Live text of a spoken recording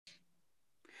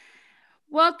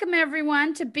Welcome,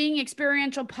 everyone, to Being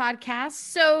Experiential Podcast.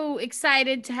 So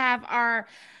excited to have our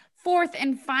fourth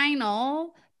and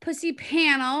final Pussy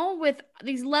panel with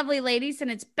these lovely ladies.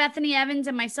 And it's Bethany Evans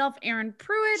and myself, Erin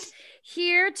Pruitt,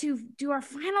 here to do our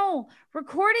final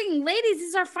recording. Ladies, this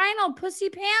is our final Pussy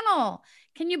panel.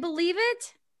 Can you believe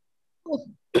it?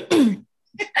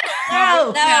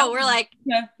 No, we're like,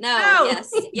 no,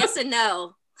 yes and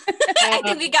no. I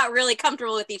think we got really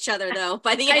comfortable with each other though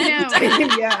by the end. I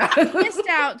know. Yeah. Missed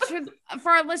out. For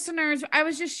our listeners, I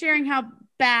was just sharing how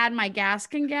bad my gas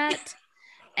can get.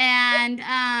 And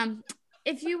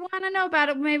if you want to know about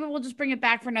it, maybe we'll just bring it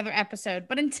back for another episode.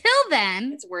 But until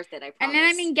then, it's worth it, I promise. And then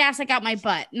I mean gas like out my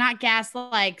butt, not gas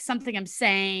like something I'm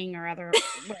saying or other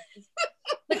words.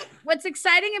 But what's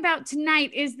exciting about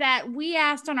tonight is that we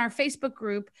asked on our Facebook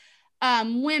group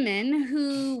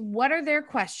women what are their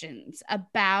questions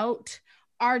about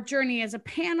our journey as a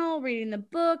panel, reading the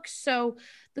book. So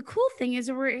the cool thing is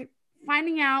that we're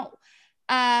finding out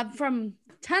from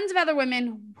tons of other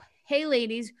women, hey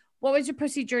ladies, what was your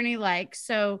pussy journey like?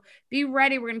 So be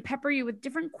ready. We're going to pepper you with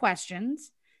different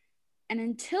questions. And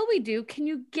until we do, can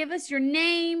you give us your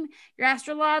name, your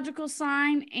astrological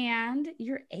sign, and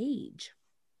your age?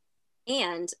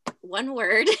 And one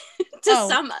word to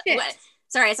sum up.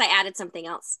 Sorry, I added something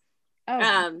else.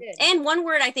 And one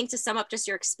word, I think, to sum up just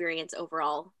your experience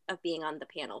overall of being on the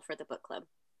panel for the book club.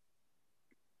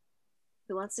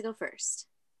 Who wants to go first?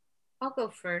 I'll go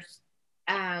first.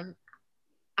 I'm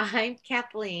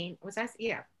Kathleen. Was I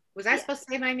supposed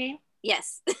to say my name?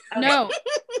 Yes. Okay. No.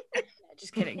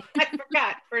 Just kidding. I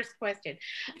forgot. First question.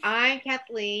 I'm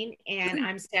Kathleen, and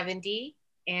I'm 70,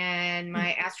 and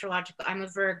my astrological, I'm a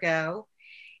Virgo,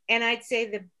 and I'd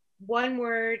say the one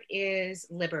word is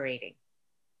liberating.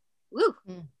 Woo.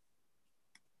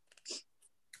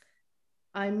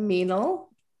 I'm Meenal,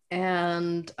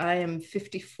 and I am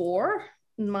 54.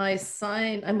 My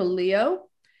sign, I'm a Leo.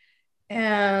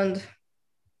 And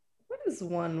what is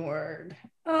one word?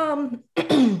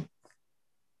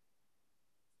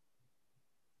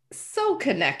 So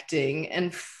connecting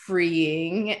and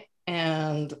freeing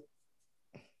and,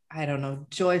 I don't know,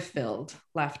 joy-filled,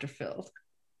 laughter-filled.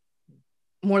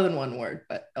 More than one word,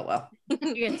 but oh well.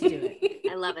 You get to do it.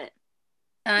 I love it.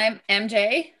 I'm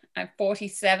MJ. I'm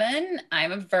 47.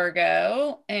 I'm a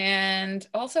Virgo, and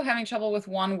also having trouble with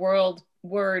one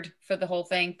word for the whole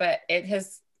thing, but it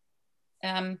has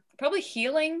probably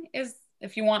healing is,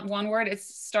 if you want one word,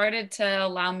 it's started to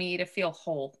allow me to feel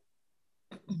whole.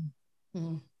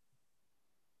 Okay,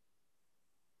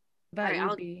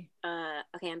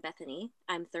 I'm Bethany.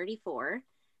 I'm 34.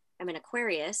 I'm an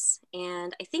Aquarius,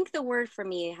 and I think the word for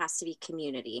me has to be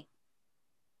community.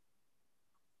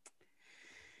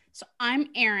 So I'm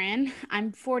Erin.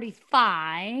 I'm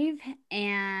 45,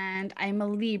 and I'm a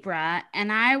Libra,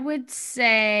 and I would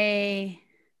say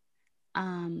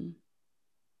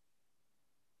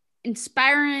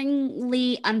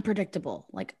inspiringly unpredictable.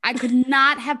 Like I could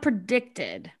not have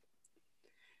predicted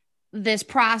this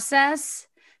process.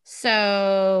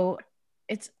 So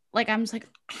it's like, I'm just like,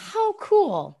 how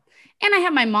cool. And I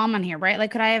have my mom on here, right? Like,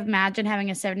 could I have imagined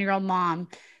having a 70-year-old mom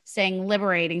saying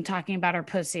liberating, talking about her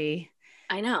pussy?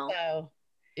 I know. So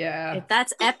yeah,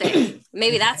 that's epic.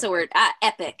 Maybe that's a word.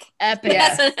 Epic. Epic.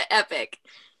 That's epic.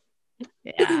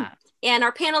 Yeah. And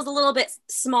our panel's a little bit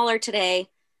smaller today.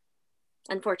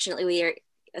 Unfortunately,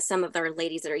 some of our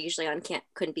ladies that are usually on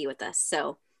couldn't be with us.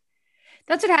 So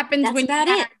that's what happens. That's about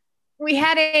it. We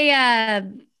had a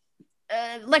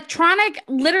electronic,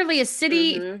 literally a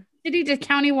city to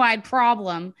county-wide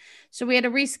problem. So we had to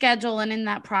reschedule, and in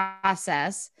that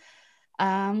process,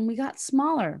 we got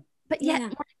smaller, but yet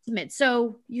more intimate.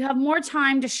 So you have more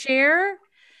time to share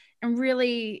and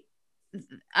really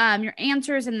your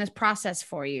answers in this process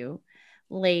for you,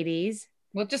 ladies.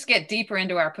 We'll just get deeper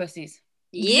into our pussies.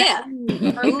 Yeah.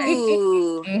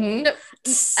 Ooh.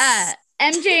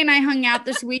 MJ and I hung out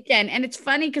this weekend, and it's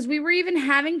funny because we were even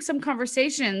having some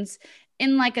conversations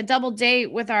in like a double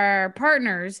date with our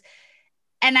partners.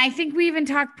 And I think we even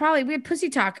we had pussy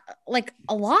talk like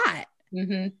a lot.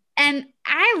 Mm-hmm. And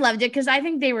I loved it because I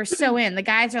think they were so in. The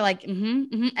guys are like,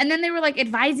 and then they were like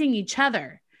advising each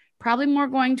other, probably more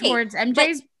going towards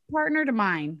MJ's partner to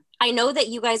mine. I know that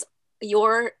you guys,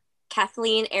 your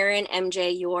Kathleen, Erin,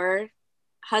 MJ, your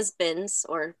husbands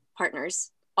or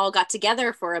partners all got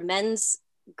together for a men's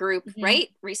group, right?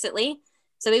 Recently.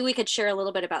 So maybe we could share a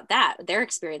little bit about that, their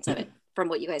experience of it from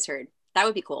what you guys heard. That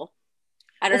would be cool.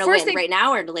 I don't know when, right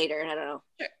now or later. I don't know.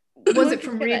 Was it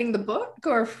from reading the book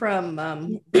or from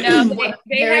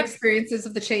their experiences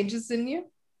of the changes in you?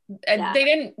 And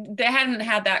they hadn't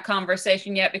had that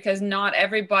conversation yet because not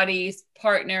everybody's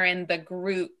partner in the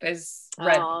group has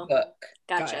read the book.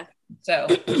 Gotcha. So,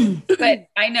 but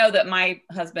I know that my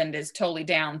husband is totally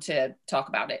down to talk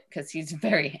about it because he's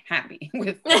very happy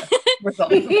with the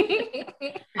results.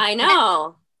 I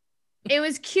know. It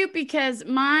was cute because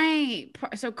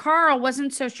Carl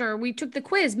wasn't so sure. We took the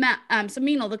quiz,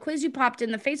 Minal, the quiz you popped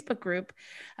in the Facebook group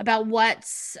about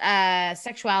what's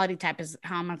sexuality type is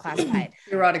how I'm gonna classify it.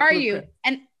 Erotic Are blueprint. you?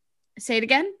 And say it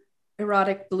again.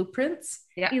 Erotic blueprints.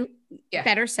 Yeah.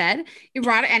 Better said.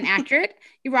 Erotic and accurate.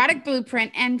 Erotic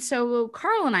blueprint. And so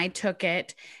Carl and I took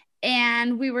it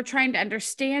and we were trying to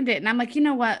understand it. And I'm like, you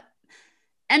know what?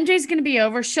 MJ's going to be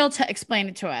over. She'll explain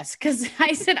it to us. Because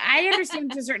I said, I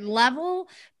understand to a certain level,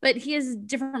 but he has a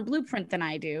different blueprint than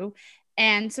I do.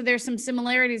 And so there's some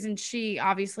similarities. And she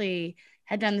obviously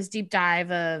had done this deep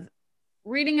dive of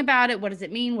reading about it. What does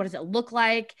it mean? What does it look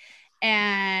like?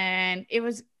 And it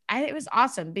was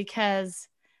awesome because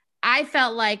I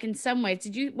felt like in some ways,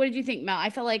 what did you think, Mel? I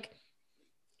felt like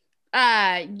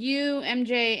you,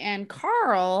 MJ, and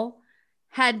Carl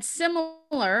had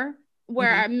similar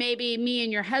where maybe me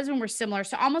and your husband were similar.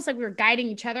 So almost like we were guiding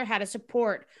each other how to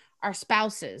support our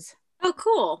spouses. Oh,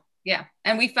 cool. Yeah.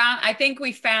 And I think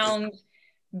we found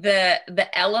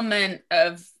the element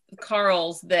of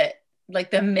Carl's that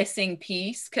like the missing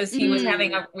piece, because he was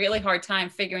having a really hard time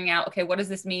figuring out, okay, what does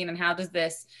this mean? And how does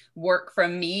this work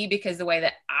from me? Because the way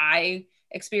that I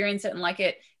experience it and like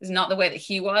it is not the way that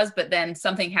he was. But then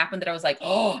something happened that I was like,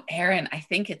 oh, Aaron, I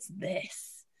think it's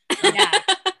this. Yeah.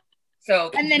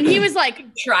 So, and then he was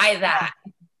like, try that.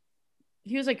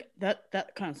 He was like,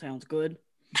 that kind of sounds good.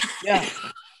 Yeah.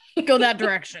 Go that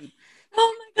direction.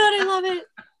 Oh my God, I love it.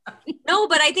 No,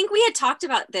 but I think we had talked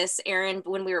about this, Aaron,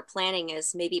 when we were planning,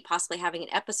 is maybe possibly having an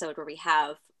episode where we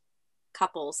have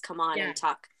couples come on and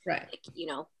talk. Right. Like, you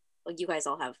know, well, you guys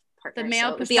all have partners. The male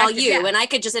so it would be all you, and I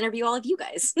could just interview all of you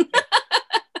guys.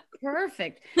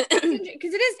 Perfect.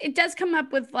 Because it does come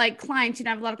up with like clients. You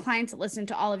know, I have a lot of clients that listen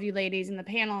to all of you ladies in the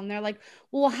panel, and they're like,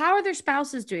 well, how are their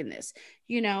spouses doing this?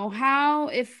 You know, how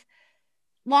if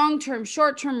long-term,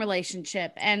 short-term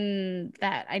relationship, and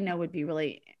that I know would be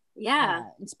really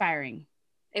inspiring.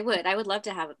 It would. I would love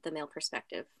to have the male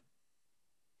perspective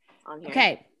on here.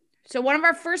 Okay. So one of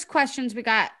our first questions we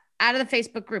got out of the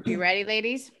Facebook group, you ready,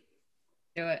 ladies?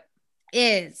 Do it.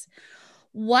 Is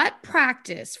what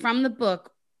practice from the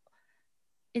book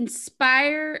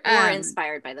inspired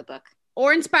by the book.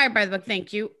 Or inspired by the book,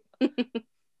 thank you.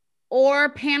 Or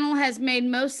panel has made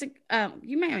most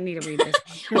you might need to read this.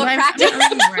 What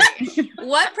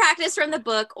practice from the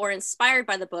book or inspired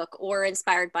by the book or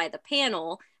inspired by the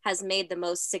panel has made the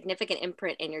most significant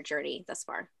imprint in your journey thus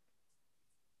far?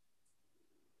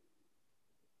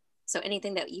 So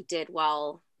anything that you did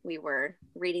while we were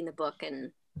reading the book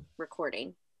and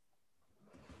recording.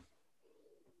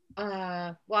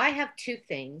 Well, I have two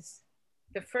things.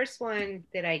 The first one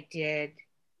that I did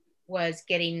was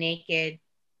getting naked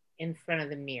in front of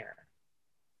the mirror.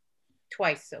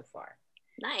 Twice so far.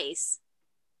 Nice.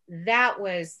 That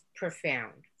was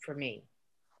profound for me.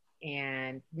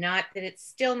 And not that it's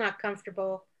still not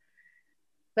comfortable,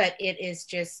 but it is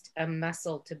just a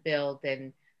muscle to build.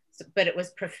 But it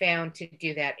was profound to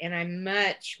do that. And I'm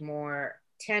much more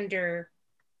tender,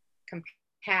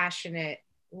 compassionate,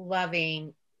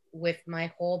 loving with my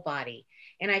whole body.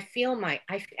 And I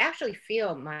actually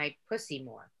feel my pussy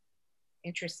more,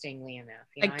 interestingly enough.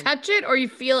 You know, touch it, or you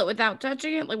feel it without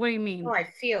touching it? Like, what do you mean? Oh, I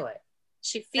feel it.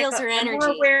 She feels her energy. I'm more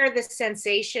aware of the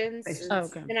sensations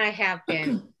than I have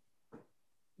been.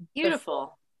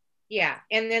 Beautiful. Yeah.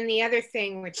 And then the other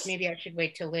thing, which maybe I should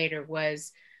wait till later,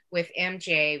 was with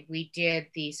MJ, we did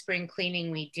the spring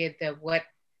cleaning. We did the what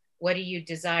do you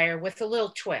desire with a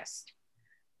little twist.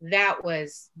 That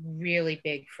was really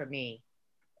big for me.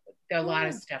 A lot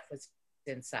of stuff was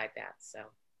inside that. So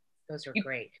those were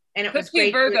great. And it was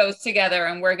great. Put two Virgos together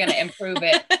and we're going to improve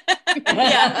it.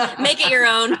 Yeah, make it your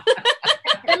own.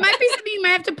 It might be something you might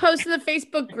have to post to the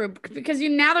Facebook group, because they're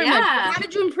like, how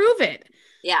did you improve it?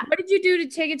 Yeah. What did you do to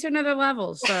take it to another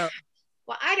level? So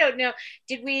well, I don't know.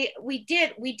 We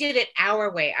did it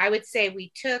our way. I would say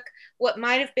we took what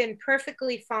might have been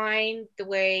perfectly fine the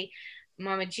way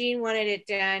Mama Jean wanted it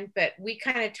done, but we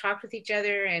kind of talked with each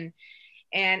other and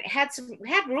had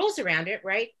rules around it,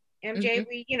 right? MJ,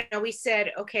 we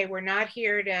said, okay, we're not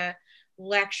here to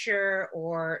lecture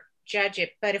or judge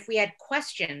it, but if we had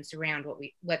questions around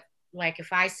like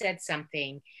if I said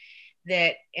something,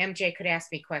 that MJ could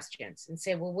ask me questions and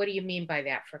say, well, what do you mean by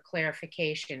that, for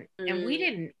clarification? And we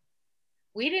didn't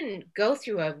go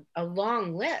through a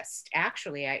long list.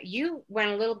 Actually, you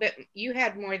went a little bit, you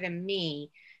had more than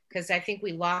me, because I think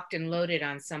we locked and loaded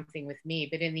on something with me,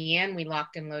 but in the end, we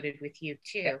locked and loaded with you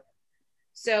too. Yeah.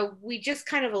 So we just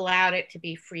kind of allowed it to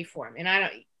be free form. And I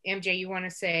don't, MJ, you want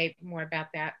to say more about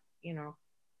that? You know,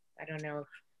 I don't know,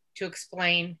 to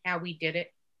explain how we did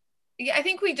it. Yeah, I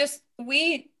think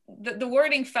the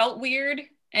wording felt weird.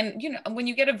 And, you know, when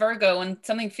you get a Virgo and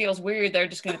something feels weird, they're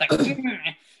just going to be like,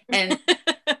 and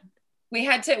we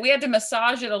had to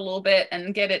massage it a little bit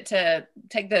and get it to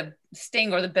take the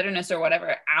sting or the bitterness or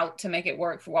whatever out to make it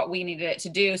work for what we needed it to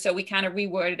do. So we kind of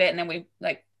reworded it. And then we,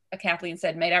 like Kathleen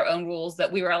said, made our own rules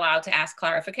that we were allowed to ask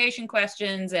clarification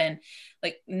questions and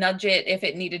like nudge it if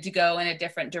it needed to go in a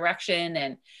different direction.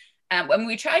 And when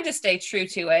we tried to stay true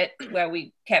to it, where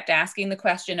we kept asking the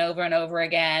question over and over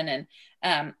again.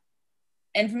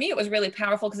 And for me, it was really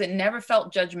powerful because it never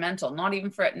felt judgmental,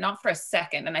 not for a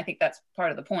second. And I think that's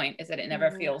part of the point, is that it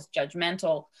never feels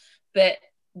judgmental. But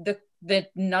the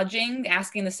nudging,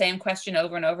 asking the same question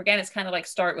over and over again, it's kind of like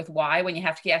start with why, when you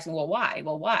have to keep asking, well, why?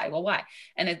 Well, why? Well, why?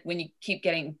 And when you keep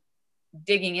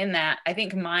digging in that, I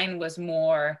think mine was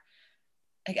more,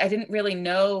 like, I didn't really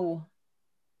know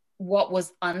what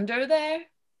was under there.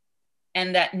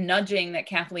 And that nudging that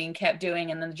Kathleen kept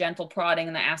doing and the gentle prodding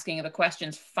and the asking of the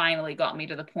questions finally got me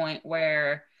to the point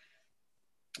where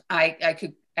I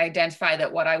could identify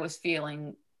that what I was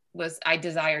feeling was I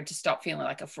desired to stop feeling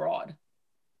like a fraud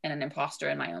and an imposter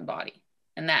in my own body.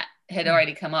 And that had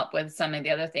already come up with some of the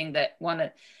other thing that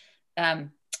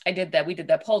we did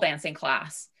the pole dancing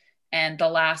class. And the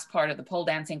last part of the pole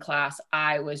dancing class,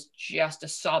 I was just a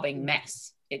sobbing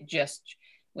mess.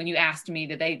 When you asked me,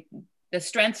 the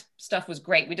strength stuff was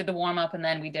great. We did the warm up and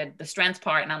then we did the strength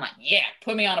part. And I'm like, yeah,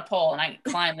 put me on a pole and I could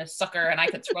climb this sucker and I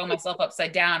could throw myself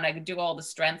upside down and I could do all the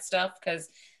strength stuff because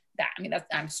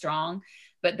I'm strong.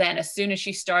 But then as soon as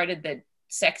she started the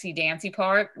sexy dancey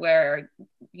part where,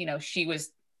 you know, she was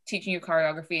teaching you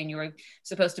choreography and you were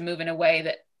supposed to move in a way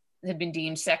that had been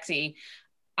deemed sexy,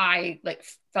 I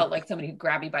felt like somebody who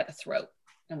grabbed me by the throat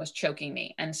and was choking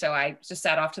me. And so I just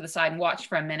sat off to the side and watched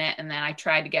for a minute. And then I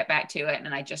tried to get back to it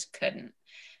and I just couldn't.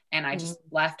 And I just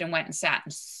left and went and sat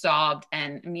and sobbed.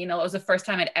 And Minal, it was the first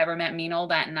time I'd ever met Minal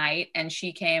that night. And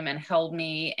she came and held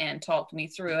me and talked me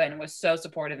through it and was so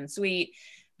supportive and sweet.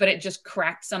 But it just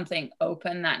cracked something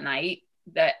open that night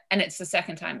and it's the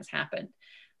second time it's happened.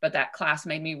 But that class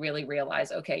made me really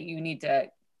realize, okay, you need to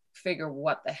figure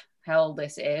what the hell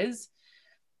this is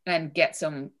and get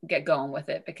going with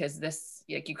it, because this,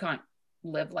 like, you can't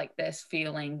live like this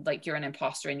feeling like you're an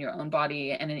imposter in your own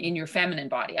body and in your feminine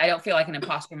body. I don't feel like an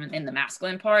imposter in the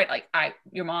masculine part. Like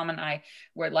your mom and I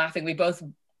were laughing. We both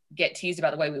get teased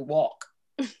about the way we walk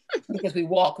because we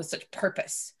walk with such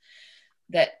purpose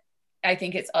that I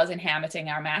think it's us inhabiting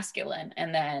our masculine.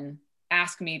 And then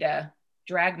ask me to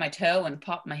drag my toe and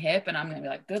pop my hip and I'm going to be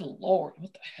like, good Lord,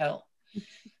 what the hell?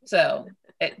 So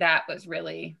that was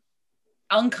really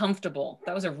uncomfortable.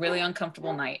 That was a really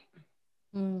uncomfortable night.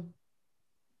 Thank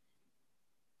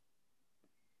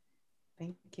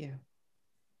you.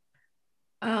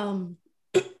 For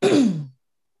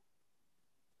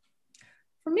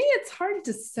me, it's hard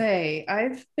to say.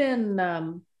 I've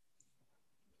been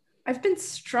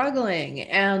struggling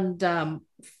and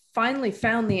finally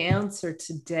found the answer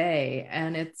today.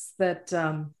 And it's that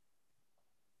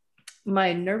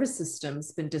my nervous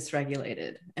system's been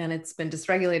dysregulated, and it's been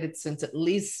dysregulated since at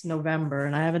least November,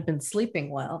 and I haven't been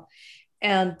sleeping well.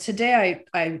 And today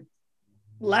I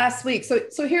last week,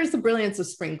 so here's the brilliance of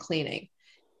spring cleaning,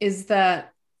 is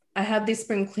that I have these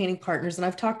spring cleaning partners, and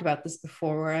I've talked about this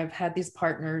before, where I've had these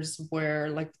partners where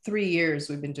like 3 years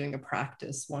we've been doing a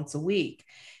practice once a week.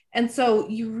 And so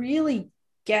you really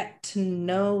get to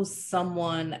know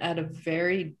someone at a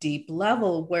very deep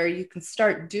level where you can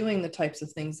start doing the types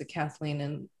of things that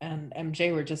Kathleen and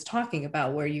MJ were just talking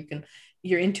about, where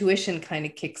your intuition kind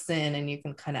of kicks in and you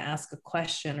can kind of ask a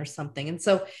question or something. And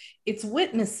so it's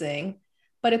witnessing,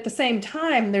 but at the same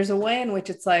time, there's a way in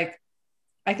which it's like,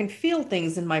 I can feel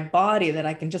things in my body that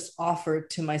I can just offer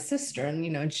to my sister, and, you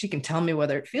know, and she can tell me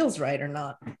whether it feels right or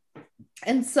not.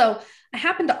 And so I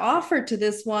happened to offer to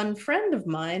this one friend of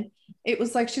mine. It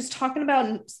was like, she's talking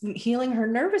about healing her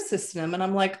nervous system. And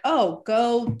I'm like, oh,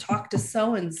 go talk to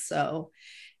so-and-so.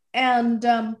 And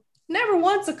never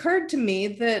once occurred to me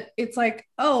that it's like,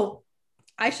 oh,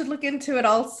 I should look into it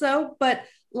also. But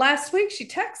last week she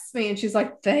texts me and she's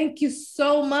like, thank you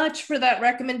so much for that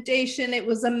recommendation. It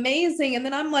was amazing. And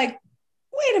then I'm like,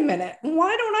 wait a minute,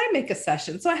 why don't I make a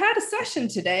session? So I had a session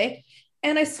today.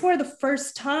 And I swear the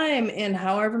first time in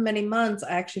however many months,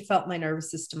 I actually felt my nervous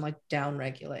system like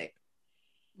downregulate.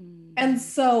 And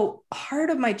so part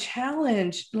of my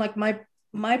challenge, like my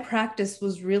my practice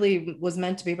was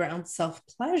meant to be around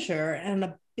self-pleasure. And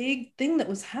a big thing that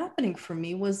was happening for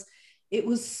me was it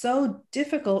was so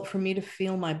difficult for me to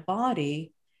feel my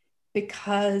body,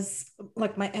 because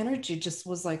like my energy just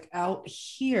was like out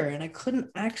here and I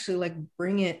couldn't actually like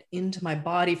bring it into my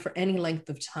body for any length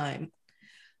of time.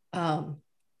 Um,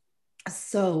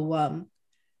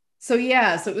 so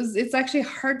yeah, so it's actually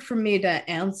hard for me to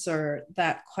answer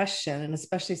that question. And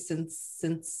especially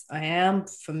since I am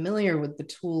familiar with the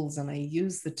tools and I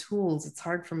use the tools, it's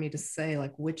hard for me to say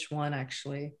like which one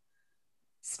actually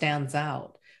stands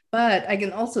out. But I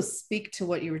can also speak to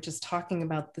what you were just talking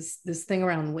about, this thing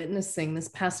around witnessing. This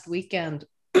past weekend,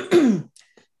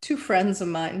 two friends of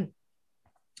mine,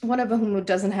 one of them who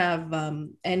doesn't have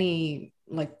any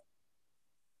like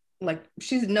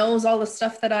she knows all the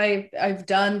stuff that I've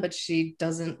done, but she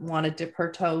doesn't want to dip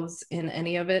her toes in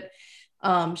any of it.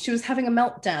 She was having a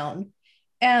meltdown,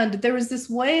 and there was this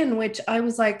way in which I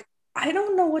was like, I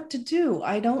don't know what to do.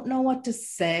 I don't know what to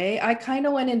say. I kind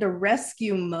of went into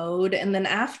rescue mode. And then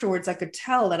afterwards, I could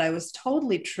tell that I was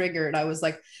totally triggered. I was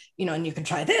like, and you can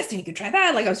try this and you can try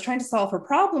that. Like I was trying to solve her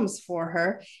problems for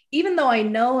her, even though I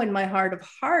know in my heart of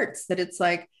hearts that it's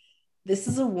like, this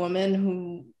is a woman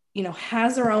who,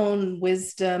 has her own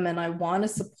wisdom, and I want to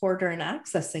support her in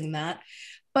accessing that.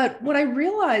 But what I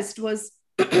realized was,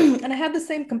 and I had the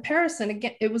same comparison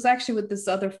again, it was actually with this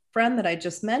other friend that I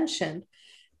just mentioned.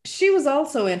 She was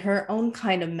also in her own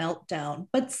kind of meltdown.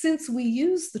 But since we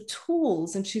use the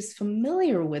tools and she's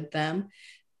familiar with them,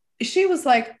 she was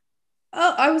like,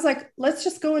 oh, I was like, let's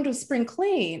just go into a spring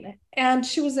clean. And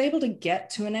she was able to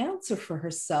get to an answer for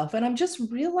herself. And I'm just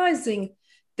realizing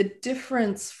the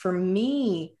difference for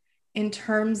me in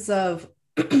terms of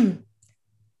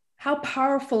how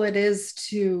powerful it is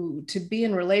to be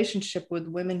in relationship with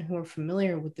women who are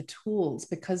familiar with the tools,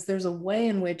 because there's a way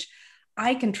in which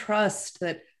I can trust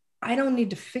that I don't need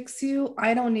to fix you.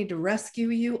 I don't need to rescue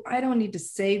you. I don't need to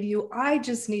save you. I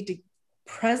just need to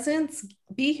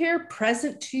be here,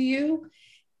 present to you.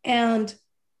 And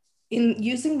in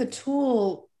using the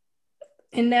tool,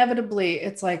 inevitably,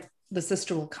 it's like the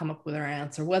sister will come up with her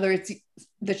answer, whether it's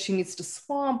that she needs to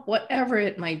swamp, whatever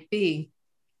it might be,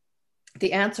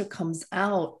 the answer comes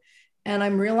out. And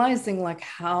I'm realizing like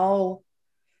how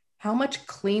much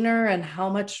cleaner and how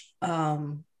much,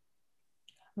 how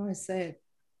do I say it?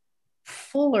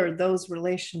 Fuller those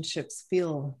relationships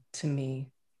feel to me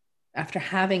after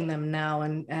having them now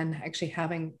and actually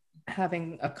having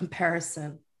a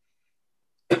comparison.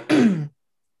 So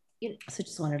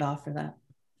just wanted to offer that.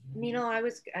 I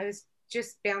was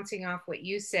just bouncing off what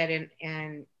you said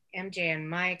and MJ and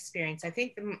my experience. I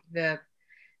think the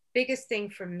biggest thing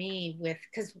for me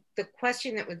because the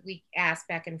question that we asked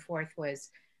back and forth was,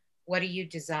 what do you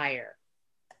desire?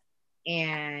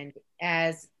 And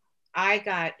as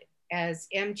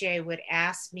MJ would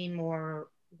ask me more,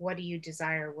 what do you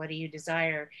desire? What do you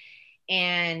desire?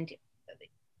 And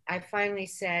I finally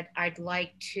said, I'd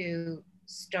like to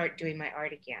start doing my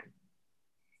art again.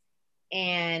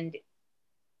 And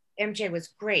MJ was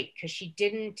great because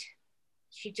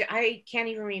I can't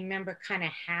even remember kind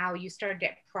of how you started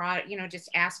to just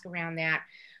ask around that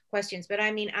questions. But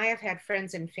I mean, I have had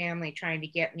friends and family trying to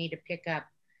get me to pick up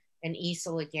an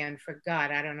easel again for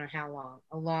God, I don't know how long,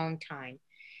 a long time.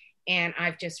 And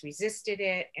I've just resisted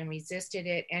it. And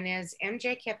as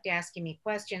MJ kept asking me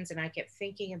questions and I kept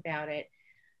thinking about it,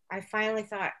 I finally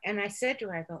thought, and I said to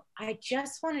her, I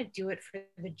just want to do it for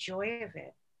the joy of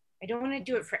it. I don't want to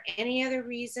do it for any other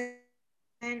reason.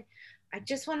 I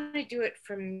just want to do it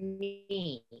for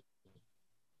me.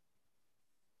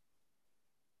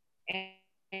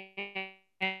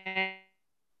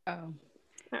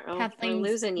 Kathleen, we're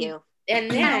losing you. And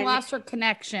then I lost her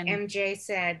connection. MJ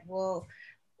said, well,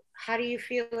 how do you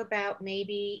feel about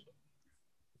maybe,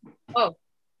 oh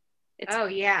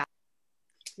yeah.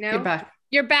 No?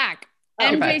 You're back. Oh,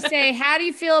 MJ say, how do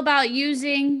you feel about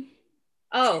using?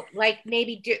 Oh, like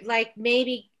maybe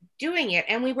doing it.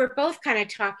 And we were both kind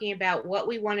of talking about what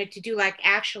we wanted to do, like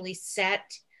actually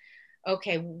set,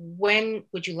 okay, when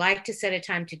would you like to set a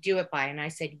time to do it by? And I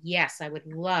said, yes, I would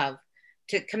love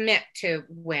to commit to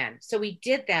when. So we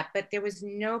did that, but there was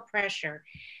no pressure.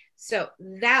 So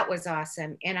that was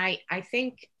awesome. And I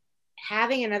think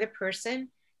having another person,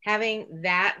 having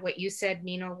that, what you said,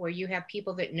 Mina, where you have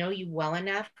people that know you well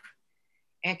enough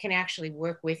and can actually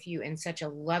work with you in such a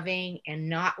loving and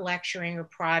not lecturing or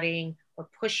prodding or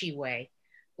pushy way,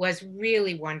 was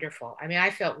really wonderful. I mean,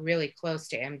 I felt really close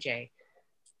to MJ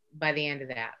by the end of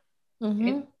that.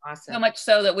 Mm-hmm. Awesome. So much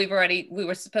so that we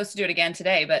were supposed to do it again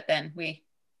today, but then we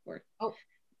were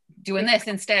doing this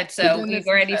instead. So we've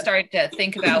already started to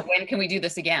think about when can we do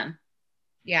this again.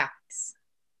 Yeah.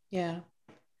 Yeah.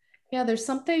 Yeah. There's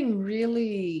something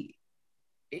really,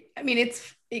 I mean,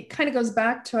 it kind of goes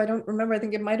back to, I don't remember, I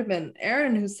think it might have been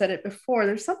Aaron who said it before.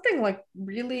 There's something like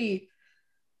really,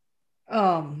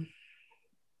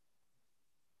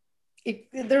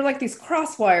 they're like these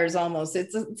cross wires almost.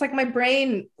 It's like my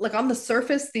brain, like on the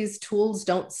surface, these tools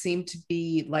don't seem to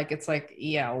be like, it's like,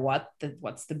 yeah,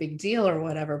 what's the big deal or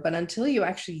whatever. But until you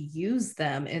actually use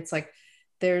them, it's like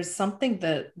there's something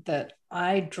that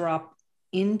I drop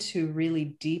into really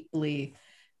deeply,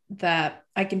 that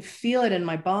I can feel it in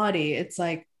my body. It's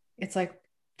like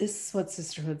this is what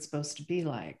sisterhood's supposed to be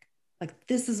like. Like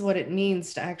this is what it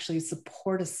means to actually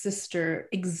support a sister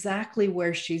exactly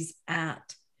where she's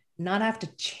at, not have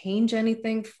to change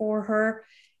anything for her.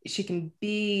 She can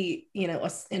be, in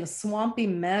a swampy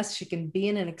mess. She can be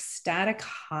in an ecstatic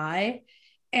high.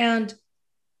 And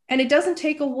it doesn't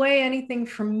take away anything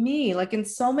from me. Like in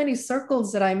so many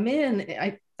circles that I'm in,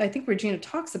 I think Regina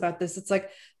talks about this. It's like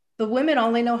the women,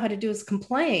 all they know how to do is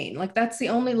complain. Like that's the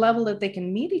only level that they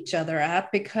can meet each other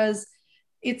at, because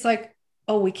it's like,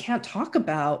 oh, we can't talk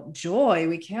about joy.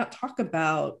 We can't talk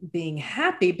about being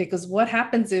happy, because what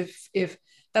happens if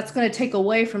that's going to take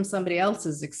away from somebody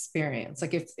else's experience?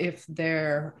 Like if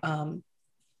they're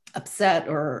upset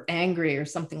or angry or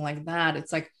something like that,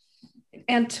 it's like,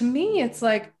 and to me, it's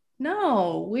like,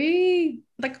 no, we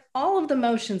like all of the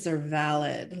emotions are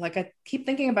valid. Like I keep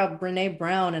thinking about Brene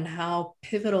Brown and how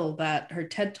pivotal that her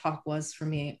TED talk was for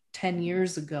me 10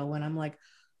 years ago, when I'm like,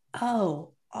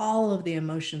 oh, all of the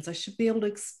emotions, I should be able to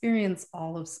experience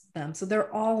all of them. So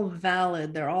they're all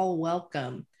valid, they're all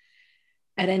welcome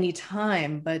at any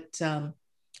time. But I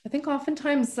think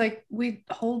oftentimes like we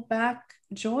hold back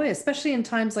joy, especially in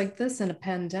times like this in a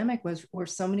pandemic where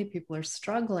so many people are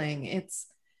struggling. It's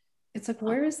like,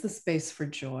 where is the space for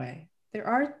joy? There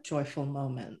are joyful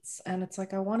moments. And it's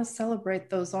like, I want to celebrate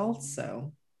those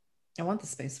also. I want the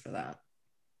space for that.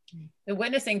 The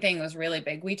witnessing thing was really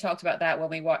big. We talked about that when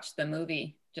we watched the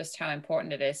movie, just how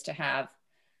important it is to have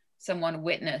someone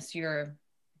witness your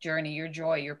journey, your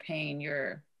joy, your pain,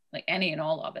 your like any and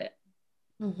all of it.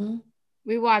 Mm-hmm.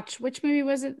 We watched, which movie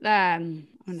was it?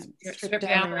 Strip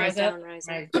Down, Rise Up.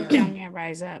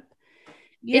 Rise Up.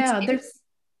 Yeah,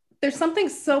 there's something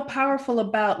so powerful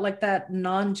about like that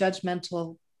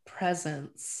non-judgmental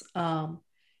presence.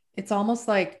 It's almost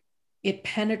like it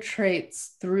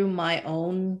penetrates through my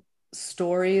own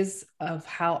stories of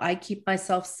how I keep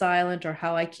myself silent or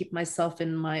how I keep myself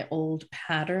in my old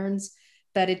patterns,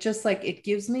 that it just like it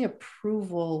gives me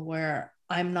approval where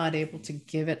I'm not able to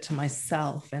give it to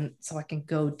myself. And so I can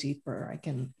go deeper. I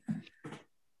can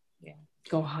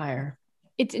go higher.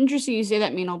 It's interesting you say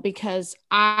that, Meenal, because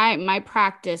my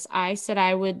practice, I said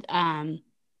I would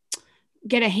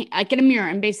get a mirror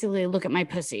and basically look at my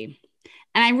pussy.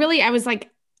 And I was like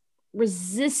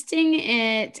resisting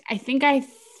it. I think I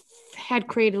had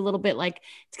created a little bit like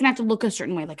it's gonna have to look a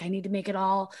certain way. Like I need to make it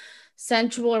all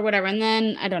sensual or whatever. And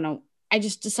then I don't know. I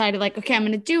just decided like, okay, I'm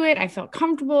gonna do it. I felt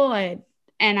comfortable. And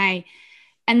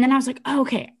then I was like, oh,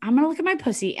 okay, I'm gonna look at my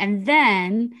pussy. And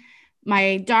then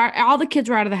all the kids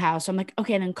were out of the house. So I'm like,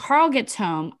 okay, and then Carl gets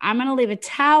home. I'm going to leave a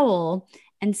towel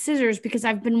and scissors because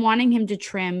I've been wanting him to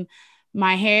trim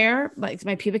my hair, like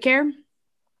my pubic hair.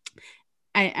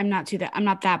 I'm not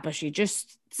that bushy,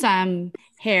 just some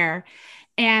hair.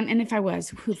 And if I was,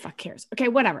 who the fuck cares? Okay,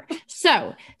 whatever.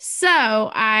 So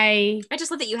I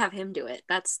just love that you have him do it.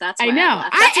 That's why I know.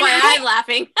 That's why I'm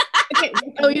laughing. Okay.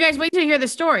 Oh, you guys wait to hear the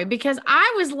story, because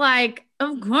I was like,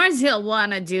 of course he'll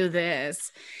want to do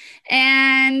this.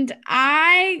 And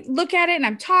I look at it and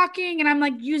I'm talking and I'm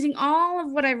like using all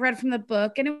of what I read from the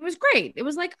book. And it was great. It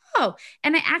was like, oh,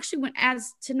 and I actually went,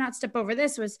 as to not step over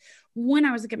this, was when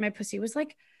I was looking at my pussy, it was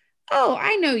like, oh,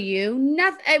 I know you.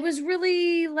 Nothing. It was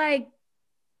really like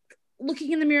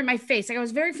looking in the mirror at my face. Like I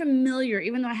was very familiar,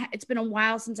 even though it's been a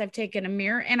while since I've taken a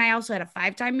mirror. And I also had a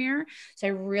 5-time mirror. So I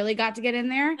really got to get in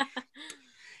there.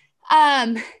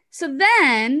 So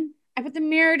then I put the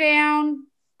mirror down.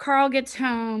 Carl gets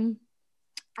home.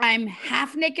 I'm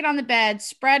half naked on the bed,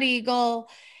 spread eagle.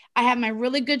 I have my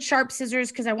really good sharp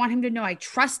scissors because I want him to know I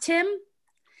trust him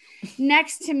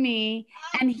next to me.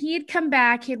 And he had come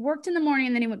back. He had worked in the morning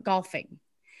and then he went golfing.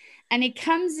 And he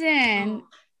comes in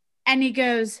and he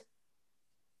goes,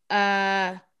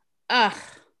 no.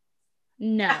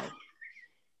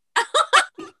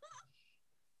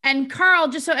 And Carl,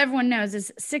 just so everyone knows,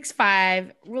 is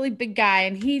 6'5", really big guy.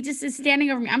 And he just is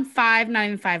standing over me. I'm 5, not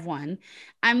even 5'1".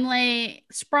 I'm like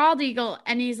sprawled eagle.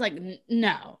 And he's like,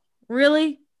 no,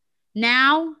 really?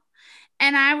 Now?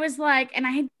 And I was like, and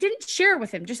I didn't share it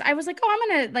with him. I was like, oh, I'm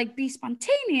going to like be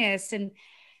spontaneous. And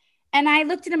And I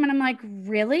looked at him and I'm like,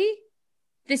 really?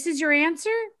 This is your answer?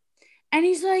 And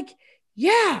he's like,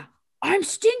 yeah, I'm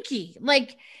stinky.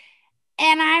 Like,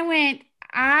 and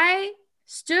I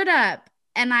stood up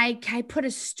and I put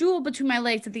a stool between my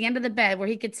legs at the end of the bed where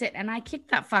he could sit, and I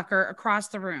kicked that fucker across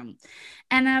the room.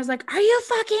 And I was like, are you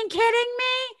fucking kidding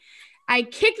me? I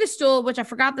kicked the stool, which I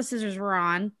forgot the scissors were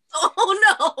on.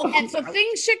 Oh no. And so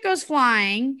shit goes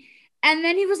flying. And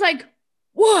then he was like,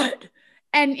 what?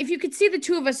 And if you could see the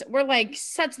two of us, we're like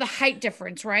such the height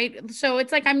difference, right? So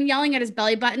it's like I'm yelling at his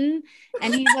belly button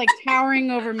and he's like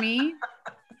towering over me.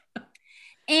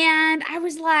 And I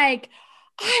was like,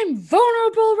 I'm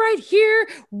vulnerable right here,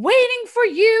 waiting for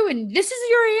you. And this is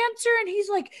your answer. And he's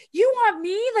like, you want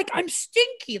me? Like, I'm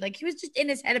stinky. Like, he was just in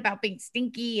his head about being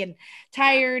stinky and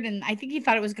tired. And I think he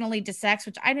thought it was going to lead to sex,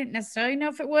 which I didn't necessarily know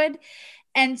if it would.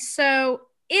 And so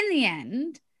in the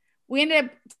end, we ended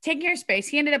up taking our space.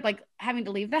 He ended up like having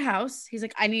to leave the house. He's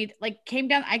like, came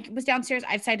down. I was downstairs.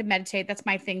 I decided to meditate. That's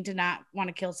my thing, to not want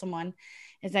to kill someone,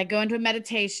 is I go into a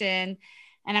meditation.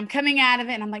 And I'm coming out of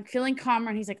it and I'm like feeling calmer.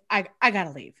 And he's like, I got to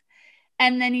leave.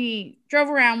 And then he drove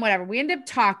around, whatever. We ended up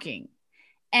talking.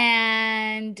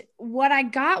 And what I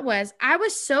got was, I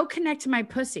was so connected to my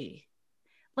pussy.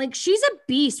 Like, she's a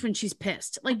beast when she's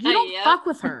pissed. Like, you don't fuck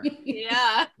with her.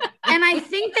 Yeah. And I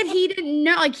think that he didn't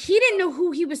know who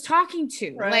he was talking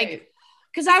to. Right. Like,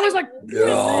 because I was like,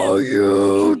 no,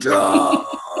 you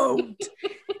don't.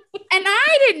 And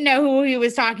I didn't know who he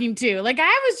was talking to. Like,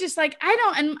 I was just like, I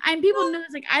don't, and people know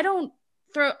it's like, I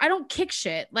don't kick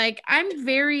shit. Like, I'm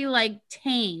very like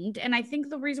tamed. And I think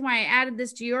the reason why I added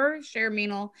this to your share,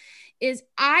 Meenal, is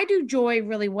I do joy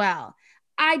really well.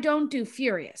 I don't do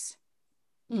furious.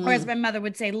 Or as my mother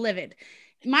would say, livid.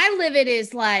 My livid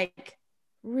is like,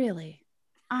 really,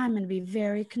 I'm going to be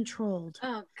very controlled.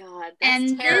 Oh God.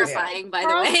 That's terrifying, by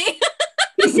the way.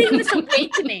 He's seeing this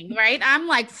awakening, right? I'm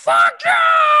like, fuck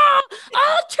yeah,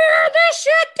 I'll tear this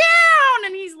shit down.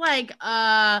 And he's like,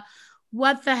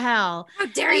 what the hell? How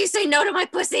dare you say no to my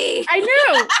pussy? I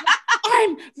know.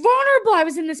 I'm vulnerable. I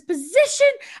was in this position.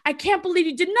 I can't believe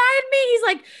you denied me. He's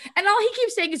like, and all he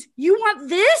keeps saying is, you want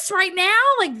this right now?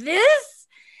 Like this?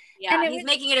 Yeah, and he's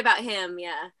making it about him.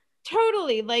 Yeah.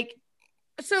 Totally. Like,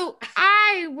 so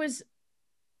I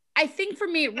think for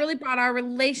me, it really brought our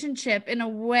relationship in a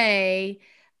way.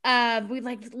 We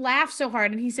like laughed so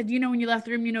hard. And he said, when you left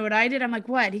the room, you know what I did? I'm like,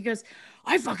 what? He goes,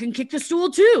 I fucking kicked the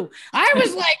stool too. I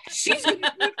was like,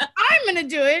 I'm going to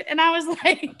do it. And I was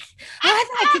like, I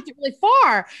thought I kicked it really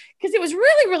far because it was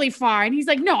really, really far. And he's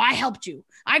like, no, I helped you.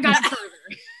 I got further.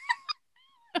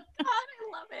 God,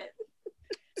 I love it.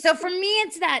 So for me,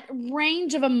 it's that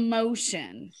range of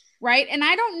emotion, right? And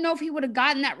I don't know if he would have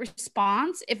gotten that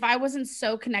response if I wasn't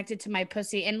so connected to my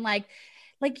pussy and like,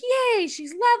 yay,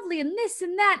 she's lovely and this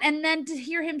and that. And then to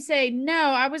hear him say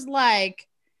no, I was like,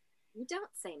 you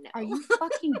don't say no. Are you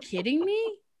fucking kidding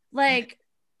me? Like,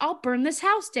 I'll burn this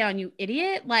house down, you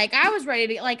idiot. Like, I was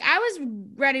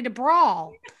ready to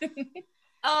brawl.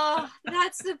 Oh,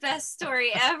 that's the best story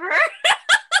ever.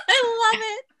 I love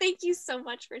it. Thank you so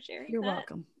much for sharing. You're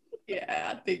welcome.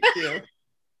 Yeah, thank you.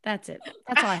 That's it.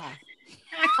 That's all I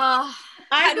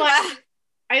have.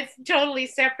 It's totally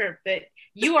separate, but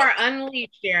you are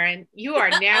unleashed, Erin. You are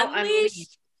now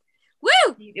unleashed.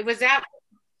 Woo! It was that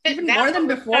even more than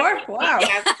before. Wow.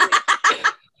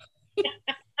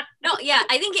 No, yeah,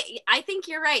 I think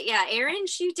you're right. Yeah, Erin,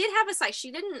 she did have a side.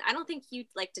 I don't think you'd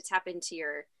like to tap into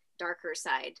your darker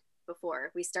side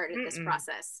before we started this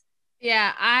process.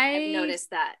 Yeah, I've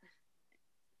noticed that.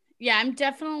 Yeah, I'm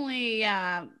definitely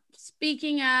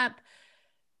speaking up,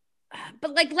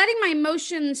 but like letting my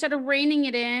emotion instead of reining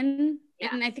it in. Yeah.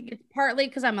 And I think it's partly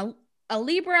because I'm a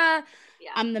Libra. Yeah.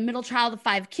 I'm the middle child of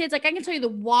 5 kids. Like I can tell you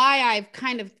why I've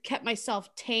kind of kept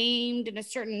myself tamed in a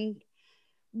certain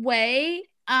way.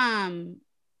 And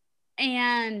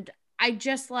I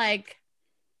just like,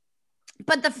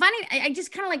 but I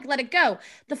just kind of like let it go.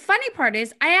 The funny part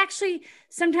is I actually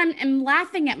sometimes am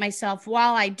laughing at myself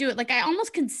while I do it. Like I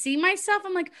almost can see myself.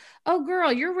 I'm like, oh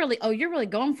girl, you're really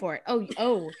going for it.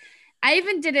 Oh, I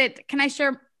even did it. Can I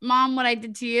share, Mom, what I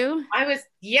did to you?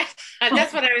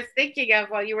 That's what I was thinking of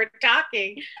while you were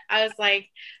talking. I was like,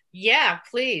 yeah,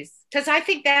 please. Because I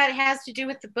think that has to do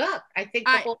with the book. I think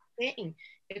the whole thing,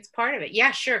 it's part of it.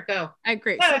 Yeah, sure. Go. I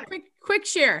agree. So quick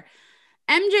share.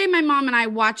 MJ, my mom, and I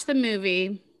watched the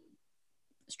movie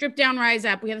Strip Down, Rise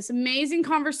Up. We had this amazing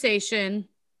conversation.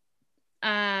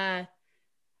 At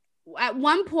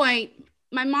one point,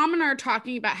 my mom and I are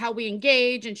talking about how we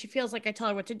engage, and she feels like I tell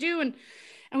her what to do. And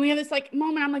we have this like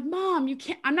moment. I'm like, Mom,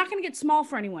 I'm not going to get small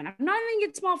for anyone. I'm not going to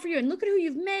get small for you. And look at who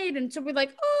you've made. And so we're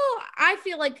like, oh, I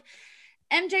feel like,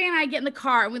 MJ and I get in the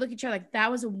car and we look at each other like,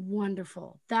 that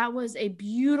was a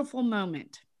beautiful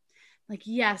moment. Like,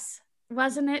 yes,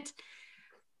 wasn't it?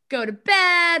 Go to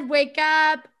bed, wake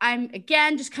up. I'm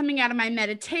again just coming out of my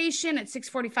meditation at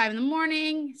 6:45 in the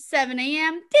morning, 7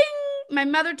 a.m. Ding! My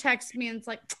mother texts me and it's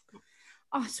like,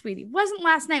 oh, sweetie, wasn't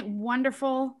last night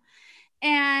wonderful?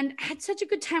 And I had such a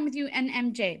good time with you and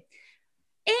MJ.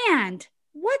 And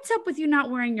what's up with you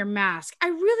not wearing your mask? I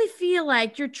really feel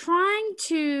like you're trying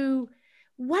to,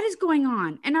 what is going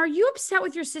on? And are you upset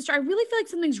with your sister? I really feel like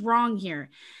something's wrong here.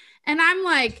 And I'm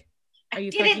like, are you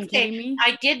fucking kidding me?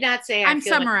 I did not say. I'm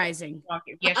summarizing.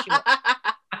 Yes, you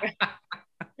are.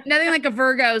 Nothing like a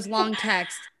Virgo's long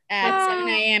text at 7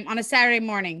 a.m. on a Saturday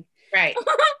morning. Right.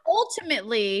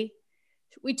 Ultimately,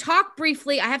 we talk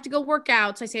briefly. I have to go work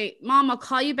out. So I say, Mom, I'll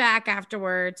call you back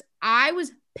afterwards. I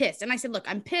was pissed. And I said, look,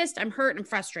 I'm pissed. I'm hurt. I'm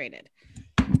frustrated.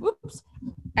 Whoops.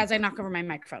 As I knock over my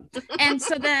microphone. And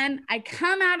so then I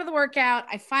come out of the workout.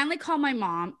 I finally call my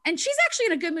mom. And she's actually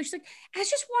in a good mood. She's like, I was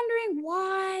just wondering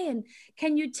why. And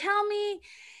can you tell me?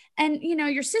 And, you know,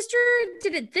 your sister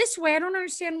did it this way. I don't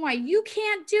understand why you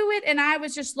can't do it. And I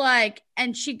was just like,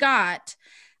 and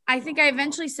I think I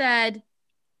eventually said,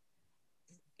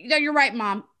 no, you're right,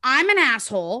 Mom. I'm an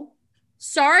asshole.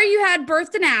 Sorry you had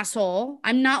birthed an asshole.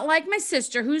 I'm not like my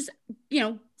sister who's, you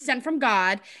know, sent from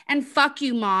God. And fuck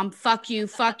you, Mom. Fuck you.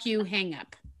 Hang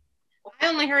up. I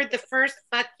only heard the first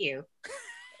fuck you.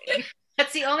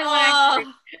 That's the only one I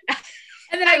heard.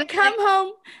 And then I come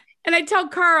home and I tell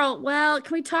Carl, well,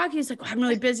 can we talk? He's like, well, I'm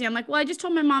really busy. I'm like, well, I just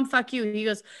told my mom, fuck you. He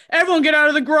goes, everyone get out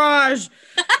of the garage.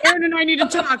 Erin and I need to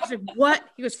talk. He's like, what?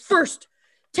 He goes, first,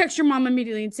 text your mom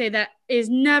immediately and say that is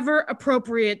never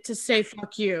appropriate to say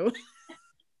fuck you.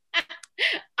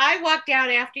 I walked out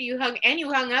after you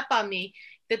hung up on me.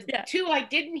 The two I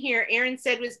didn't hear, Erin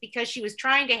said was because she was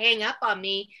trying to hang up on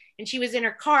me and she was in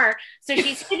her car. So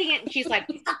she's hitting it and she's like,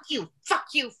 fuck you,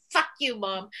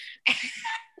 Mom.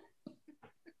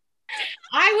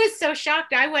 I was so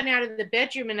shocked. I went out of the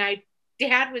bedroom and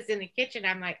Dad was in the kitchen.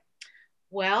 I'm like,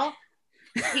 well,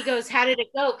 he goes, how did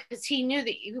it go? Because he knew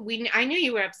that I knew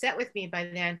you were upset with me by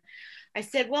then. I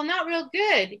said, well, not real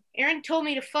good. Erin told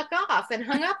me to fuck off and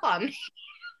hung up on me.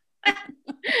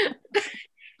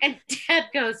 And Dad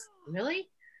goes, really?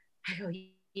 I go,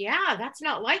 yeah, that's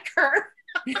not like her.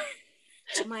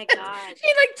 Oh my God. He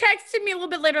like texted me a little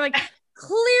bit later, like,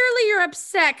 clearly you're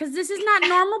upset because this is not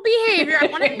normal behavior. I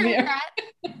want to know that.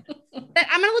 But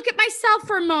I'm going to look at myself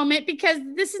for a moment because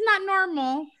this is not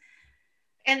normal.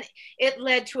 And it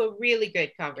led to a really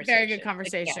good conversation. Very good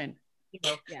conversation.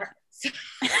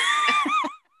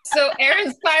 So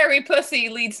Erin's fiery pussy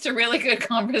leads to really good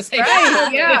conversation. Right,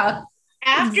 yeah.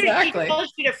 After she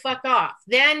told you to fuck off,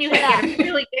 then you had a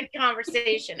really good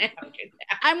conversation after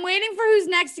that. I'm waiting for who's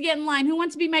next to get in line. Who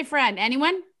wants to be my friend?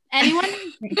 Anyone?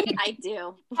 I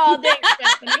do. Oh, thanks,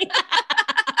 Stephanie.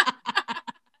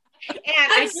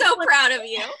 And I'm so proud of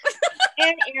you.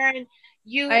 And Erin,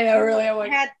 I know, really.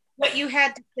 What you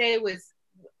had to say was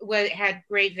had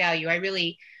great value.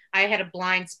 I had a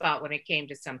blind spot when it came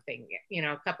to something, you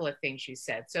know, a couple of things you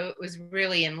said. So it was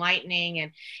really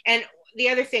enlightening. And the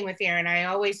other thing with Erin, I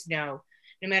always know,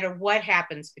 no matter what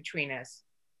happens between us,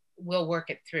 we'll work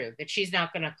it through, that she's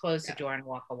not going to close the door and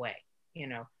walk away, you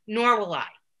know, nor will I.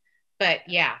 But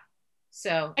yeah.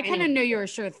 So I kind of knew you were a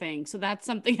sure thing. So that's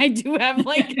something I do have.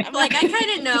 Like, I'm like, I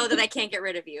kind of know that I can't get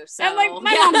rid of you. So I'm like,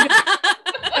 my mom.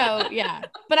 So yeah,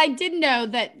 but I did know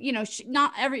that, you know,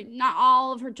 not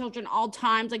all of her children, all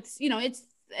times, like, you know, it's,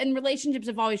 and relationships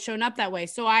have always shown up that way.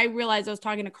 So I realized I was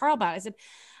talking to Carl about it. I said,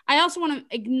 I also want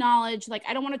to acknowledge, like,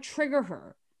 I don't want to trigger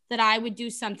her that I would do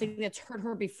something that's hurt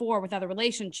her before with other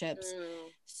relationships.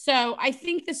 So I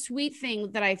think the sweet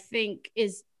thing that I think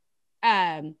is,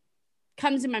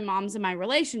 comes in my mom's and my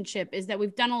relationship is that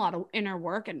we've done a lot of inner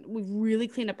work and we've really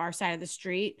cleaned up our side of the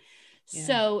street. Yeah.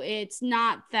 So it's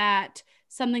not that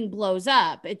something blows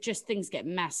up. It just things get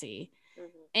messy.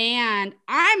 And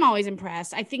I'm always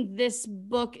impressed. I think this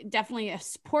book definitely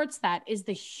supports that, is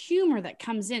the humor that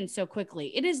comes in so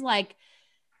quickly. It is like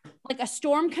a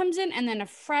storm comes in and then a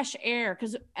fresh air.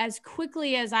 Because as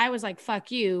quickly as I was like,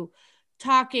 fuck you,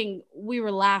 talking, we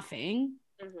were laughing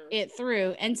it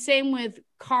through. And same with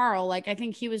Carl. Like, I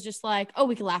think he was just like, oh,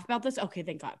 we can laugh about this? Okay,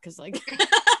 thank God. Because like,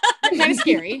 it's kind of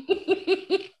scary.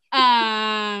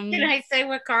 Can I say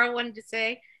what Carl wanted to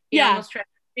say?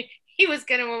 He was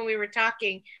gonna, when we were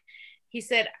talking, he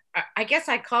said, I guess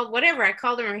I called him, or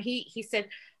he said,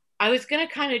 I was gonna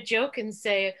kind of joke and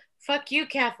say, fuck you,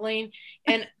 Kathleen.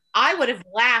 And I would have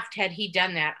laughed had he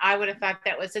done that. I would have thought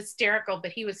that was hysterical,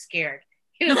 but he was scared.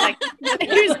 He was like,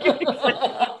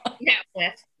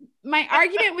 my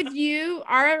argument with you,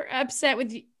 our upset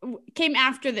with you, came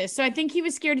after this. So I think he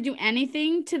was scared to do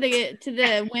anything to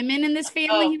the women in this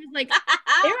family. He was like,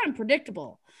 they're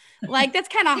unpredictable. Like that's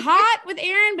kind of hot with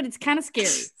Aaron, but it's kind of scary.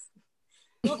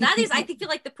 Well, that is, I feel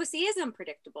like the pussy is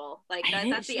unpredictable. Like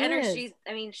that's the She energy. is.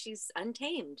 I mean, she's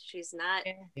untamed. She's not,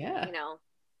 Yeah. you know,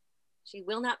 she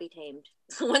will not be tamed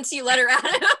once you let her out.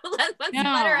 Once you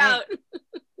let her No, out.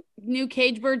 New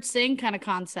cage bird sing kind of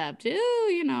concept. Ooh,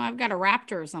 you know, I've got a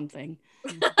raptor or something.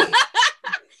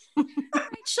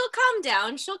 She'll calm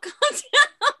down. She'll calm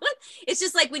down. It's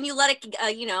just like when you let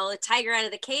a tiger out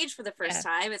of the cage for the first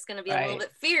time, it's going to be a little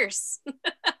bit fierce.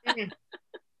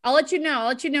 I'll let you know. I'll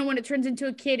let you know when it turns into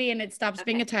a kitty and it stops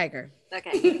being a tiger.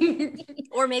 Okay.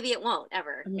 Or maybe it won't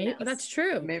ever. Maybe, that's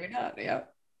true. Maybe not. Yeah.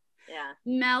 Yeah.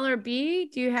 Mel or B,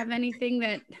 do you have anything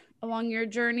that along your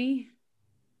journey?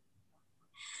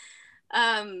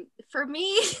 For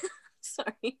me,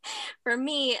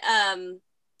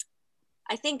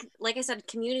 I think, like I said,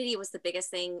 community was the biggest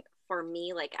thing for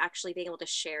me, like actually being able to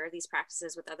share these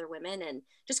practices with other women and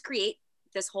just create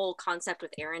this whole concept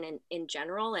with Erin in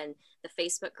general, and the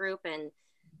Facebook group, and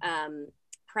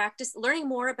practice learning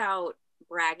more about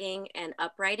bragging and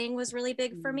uprighting was really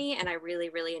big for me. And I really,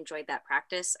 really enjoyed that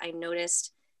practice. I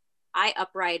noticed I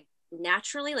upright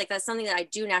naturally, like that's something that I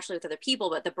do naturally with other people,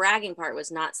 but the bragging part was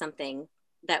not something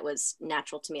that was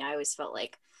natural to me. I always felt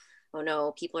like, oh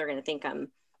no, people are going to think I'm,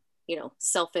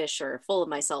 selfish or full of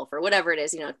myself or whatever it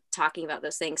is, talking about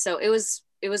those things. So it was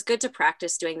good to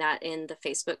practice doing that in the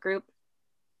Facebook group.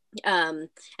 And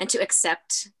to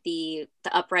accept the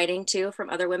uprighting too from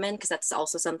other women, because that's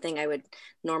also something I would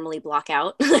normally block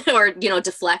out or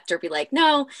deflect or be like,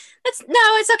 no,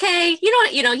 it's okay,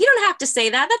 you don't have to say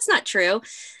that, that's not true.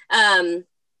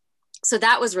 So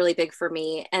that was really big for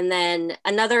me. And then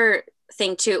another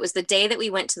thing too, it was the day that we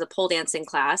went to the pole dancing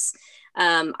class.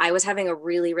 I was having a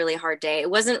really, really hard day. It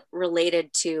wasn't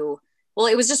related to,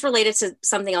 it was just related to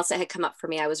something else that had come up for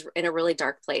me. I was in a really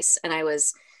dark place, and I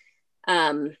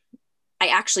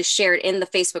actually shared in the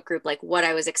Facebook group, like what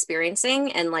I was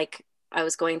experiencing. And like, I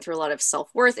was going through a lot of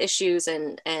self-worth issues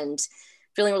and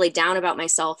feeling really down about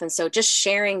myself. And so just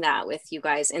sharing that with you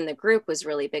guys in the group was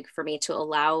really big for me, to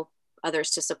allow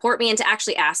others to support me and to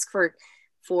actually ask for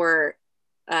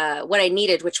what I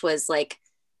needed, which was like,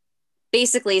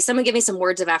 basically someone give me some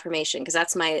words of affirmation, because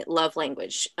that's my love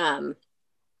language.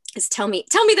 Is tell me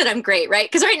that I'm great, right?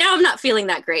 Because right now I'm not feeling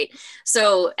that great.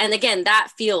 So, and again, that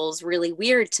feels really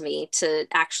weird to me, to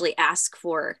actually ask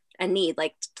for a need,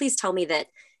 like, please tell me that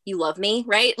you love me,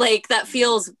 right? Like that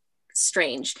feels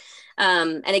strange.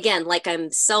 And again, like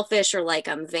I'm selfish or like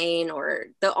I'm vain, or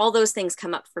all those things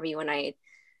come up for me when I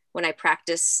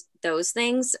practice those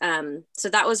things. So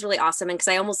that was really awesome. And because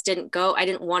I almost I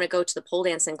didn't want to go to the pole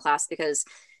dancing class, because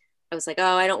I was like,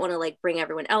 oh, I don't want to like bring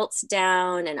everyone else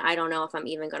down, and I don't know if I'm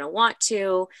even going to want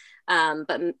to.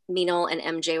 But Minal and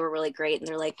MJ were really great, and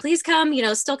they're like, please come,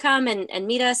 still come and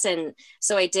meet us. And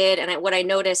so I did. And what I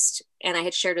noticed, and I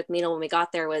had shared with Minal when we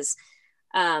got there, was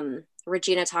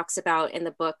Regina talks about in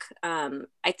the book,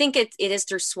 I think it is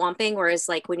through swamping, whereas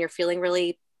like when you're feeling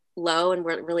really low and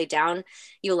really down,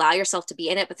 you allow yourself to be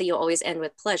in it, but then you'll always end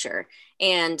with pleasure.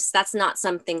 And that's not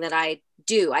something that I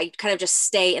do. I kind of just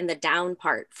stay in the down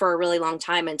part for a really long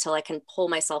time until I can pull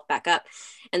myself back up.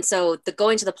 And so the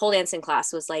going to the pole dancing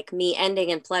class was like me ending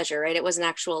in pleasure, right? It wasn't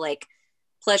actual like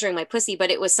pleasuring my pussy,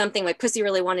 but it was something my pussy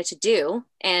really wanted to do,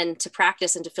 and to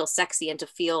practice and to feel sexy and to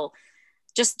feel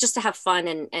just to have fun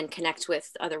and connect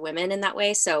with other women in that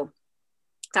way. So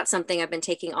that's something I've been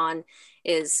taking on,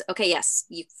 is okay, yes,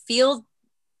 you feel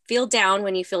down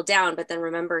when you feel down, but then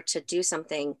remember to do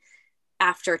something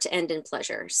after to end in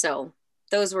pleasure. So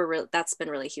that's been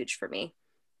really huge for me.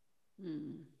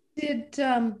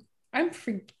 I'm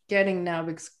forgetting now,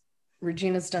 because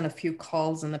Regina's done a few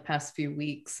calls in the past few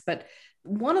weeks, but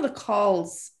one of the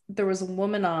calls, there was a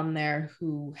woman on there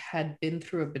who had been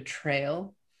through a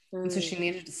betrayal. And so she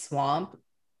needed to swamp.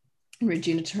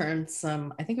 Regina turned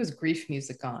some, I think it was grief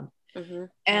music on. Mm-hmm.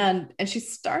 And she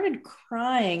started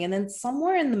crying. And then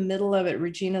somewhere in the middle of it,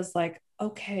 Regina's like,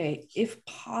 okay, if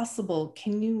possible,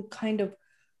 can you kind of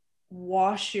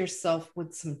wash yourself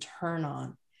with some turn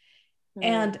on? Mm-hmm.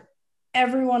 And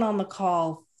everyone on the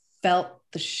call felt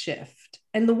the shift.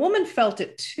 And the woman felt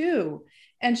it too.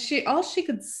 And all she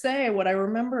could say, what I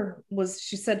remember was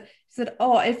she said,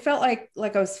 oh, it felt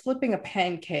like I was flipping a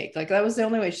pancake. Like that was the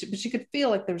only way but she could feel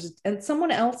like and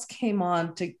someone else came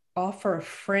on to offer a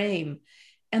frame.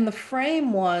 And the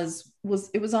frame was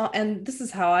all, and this is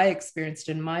how I experienced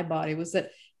it in my body, was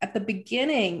that at the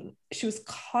beginning, she was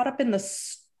caught up in the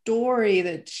story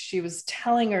that she was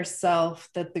telling herself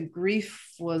that the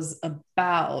grief was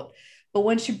about. But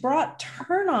when she brought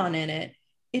Turn On in it,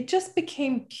 it just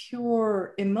became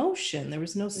pure emotion. There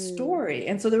was no story.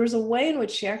 And so there was a way in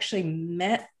which she actually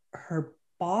met her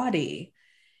body.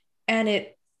 And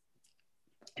it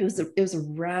was a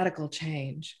radical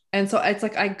change. And so it's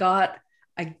like I got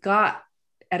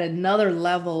at another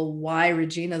level why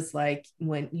Regina's like,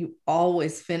 when you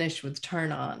always finish with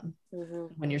Turn On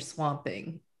when you're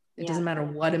swamping. It doesn't matter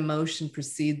what emotion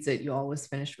precedes it, you always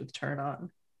finish with Turn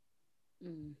On.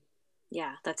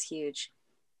 Yeah, that's huge.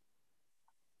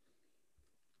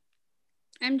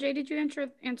 MJ, did you answer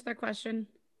that question?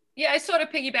 Yeah, I sort of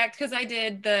piggybacked because I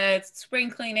did the spring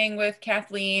cleaning with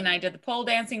Kathleen. I did the pole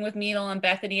dancing with Needle and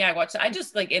Bethany. I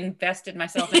just like invested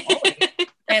myself in all of it.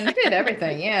 And I did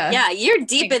everything. Yeah. Yeah, you're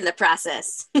deep in the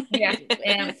process. Yeah.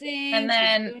 And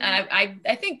then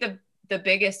I think the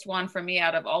biggest one for me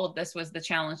out of all of this was the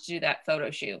challenge to do that photo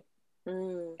shoot.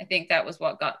 I think that was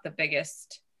what got the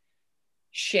biggest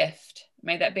shift,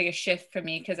 made that biggest shift for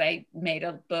me, because I made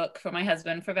a book for my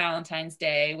husband for Valentine's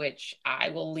Day, which I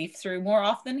will leaf through more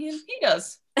often than he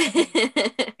does.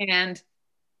 And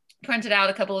printed out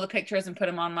a couple of the pictures and put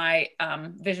them on my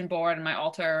vision board and my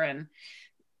altar, and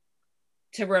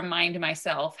to remind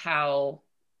myself how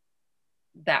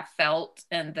that felt.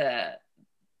 And I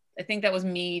think that was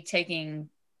me starting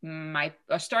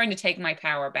to take my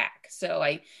power back. So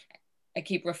I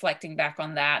keep reflecting back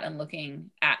on that and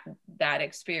looking at that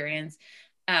experience.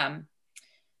 And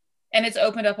it's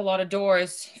opened up a lot of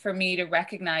doors for me to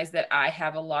recognize that I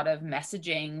have a lot of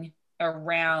messaging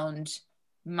around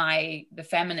the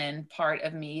feminine part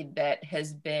of me that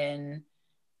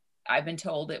I've been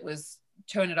told it was,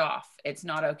 turn it off. It's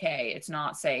not okay. It's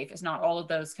not safe. It's not all of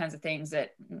those kinds of things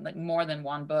that like more than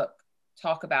one book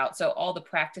talk about. So all the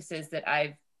practices that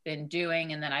I've been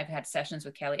doing, and then I've had sessions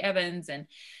with Kelly Evans and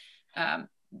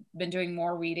been doing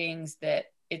more readings, that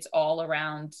it's all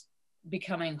around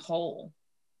becoming whole,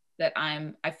 that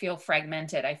I feel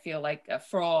fragmented. I feel like a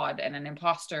fraud and an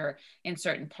imposter in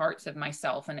certain parts of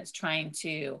myself. And it's trying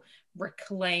to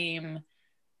reclaim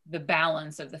the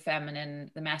balance of the feminine,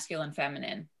 the masculine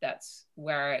feminine. That's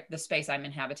where the space I'm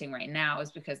inhabiting right now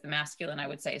is, because the masculine, I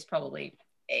would say, is probably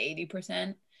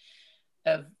 80%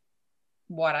 of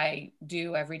what I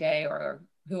do every day or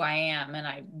who I am. And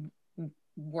I'm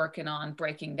working on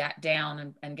breaking that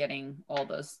down and getting all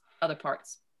those other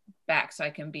parts back so I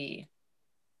can be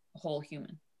a whole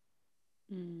human.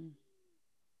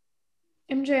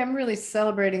 MJ, I'm really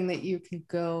celebrating that you can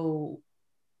go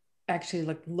actually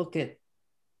like look at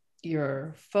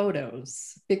your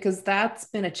photos, because that's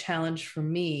been a challenge for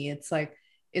me. It's like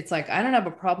I don't have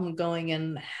a problem going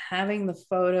and having the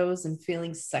photos and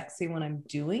feeling sexy when I'm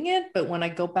doing it, but when I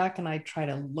go back and I try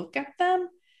to look at them,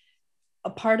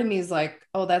 a part of me is like,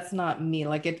 oh, that's not me.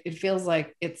 Like it feels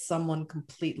like it's someone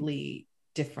completely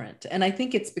different. And I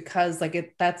think it's because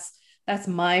like that's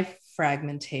my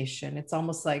fragmentation. It's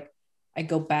almost like I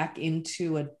go back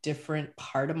into a different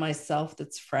part of myself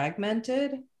that's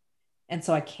fragmented. And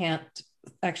so I can't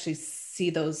actually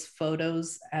see those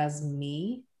photos as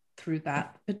me through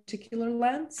that particular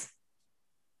lens.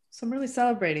 So I'm really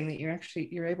celebrating that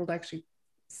you're able to actually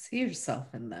see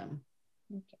yourself in them.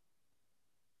 Okay.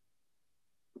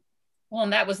 Well,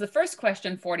 and that was the first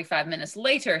question 45 minutes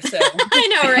later. So I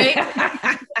know,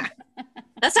 right?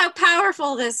 That's how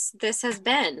powerful this has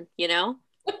been, you know?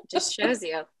 It just shows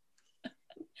you.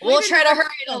 We'll try to hurry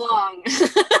it along.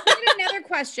 Another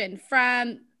question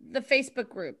from the Facebook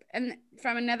group and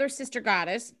from another sister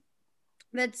goddess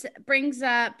that brings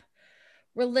up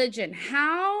religion.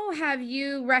 How have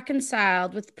you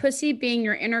reconciled with pussy being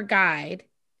your inner guide,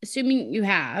 assuming you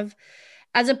have,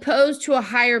 as opposed to a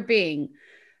higher being,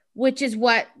 which is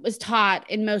what was taught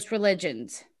in most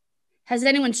religions? Has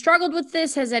anyone struggled with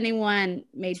this? Has anyone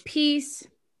made peace?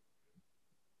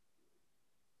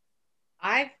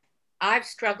 I've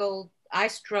struggled. I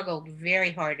struggled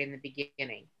very hard in the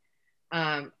beginning.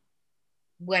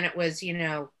 When it was, you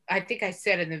know, I think I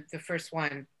said in the first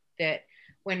one that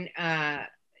when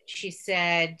she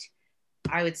said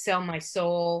I would sell my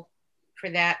soul for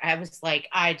that, I was like,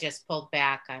 I just pulled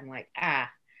back. I'm like,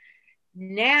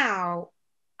 now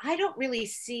I don't really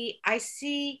see, I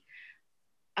see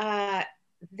that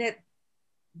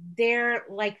they're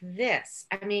like this.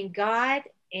 I mean, God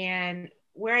and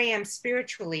where I am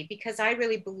spiritually, because I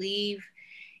really believe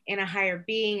in a higher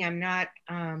being. I'm not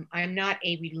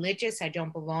a religious. I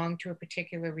don't belong to a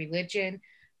particular religion,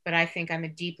 but I think I'm a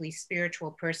deeply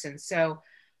spiritual person. So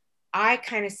I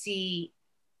kind of see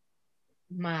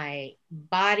my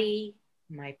body,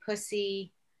 my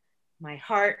pussy, my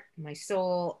heart, my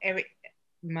soul,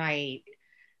 my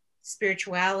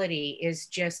spirituality is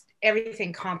just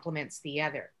everything complements the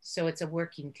other. So it's a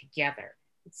working together.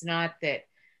 It's not that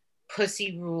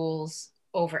pussy rules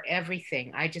over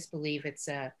everything. I just believe it's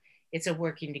a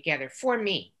working together. For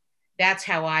me, that's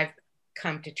how I've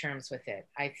come to terms with it.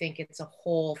 I think it's a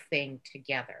whole thing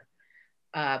together.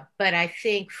 But I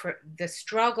think for the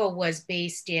struggle was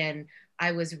based in,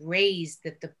 I was raised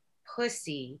that the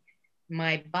pussy,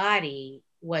 my body,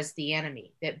 was the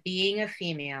enemy, that being a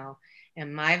female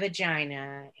and my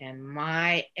vagina and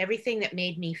my everything that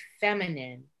made me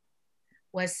feminine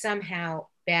was somehow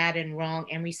bad and wrong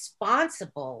and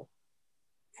responsible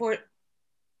for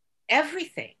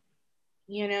everything,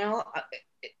 you know,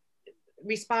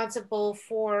 responsible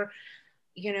for,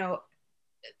 you know,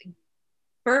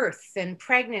 birth and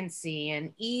pregnancy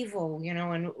and evil, you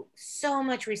know, and so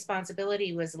much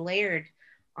responsibility was layered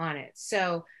on it.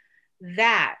 So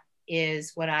that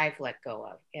is what I've let go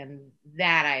of, and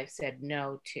that I've said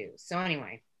no to. So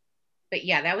anyway, but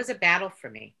yeah, that was a battle for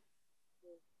me.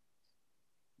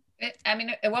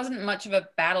 It wasn't much of a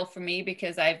battle for me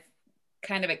because I've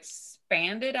kind of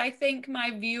expanded, I think,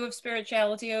 my view of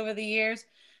spirituality over the years.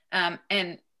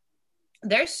 And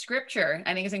there's scripture,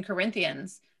 I think it's in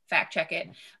Corinthians, fact check it.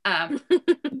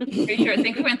 Pretty sure it's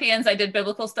in Corinthians. I did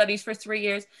biblical studies for 3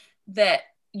 years, that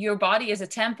your body is a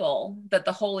temple that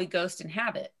the Holy Ghost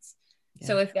inhabits. Yeah.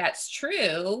 So if that's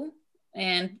true,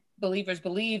 and believers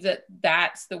believe that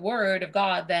that's the word of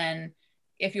God, then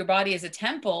if your body is a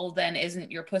temple, then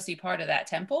isn't your pussy part of that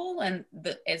temple? And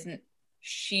isn't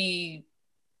she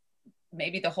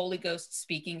maybe the Holy Ghost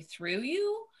speaking through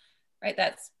you? Right?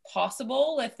 That's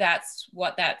possible if that's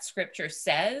what that scripture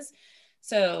says.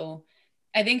 So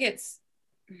I think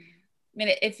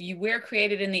if we're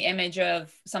created in the image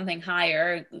of something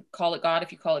higher, call it God,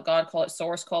 if you call it God, call it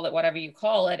source, call it whatever you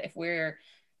call it. If we're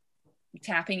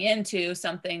tapping into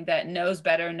something that knows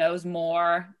better, knows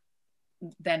more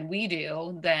than we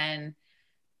do, then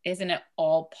isn't it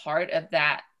all part of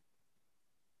that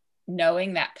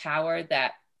knowing, that power,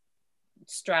 that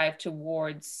strive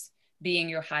towards being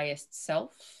your highest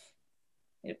self?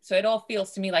 So it all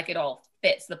feels to me like it all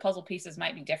fits. The puzzle pieces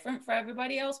might be different for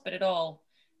everybody else, but it all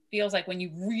feels like when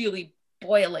you really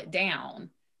boil it down,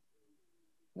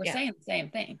 we're saying the same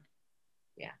thing.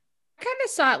 Yeah. I kind of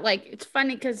saw it like, it's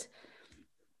funny because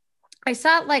I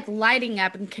saw it like lighting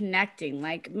up and connecting.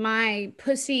 Like my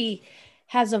pussy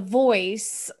has a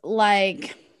voice,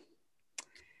 like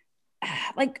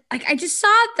I just saw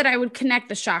it that I would connect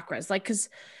the chakras, like, because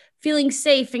feeling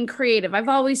safe and creative. I've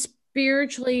always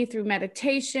spiritually, through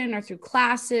meditation or through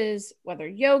classes, whether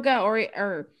yoga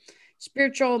or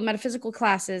spiritual metaphysical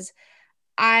classes,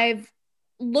 I've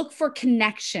looked for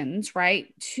connections,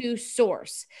 right, to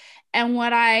source. And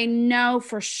what I know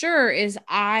for sure is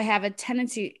I have a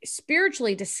tendency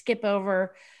spiritually to skip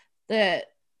over the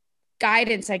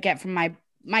guidance I get from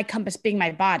my compass being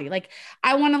my body. Like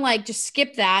I want to like just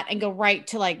skip that and go right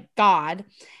to like God.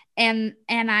 And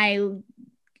I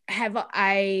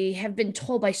have been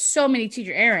told by so many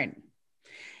teachers, Erin,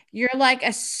 you're like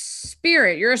a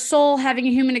spirit, you're a soul having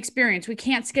a human experience. We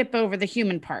can't skip over the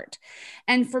human part.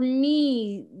 And for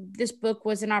me, this book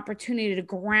was an opportunity to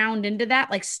ground into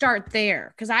that, like start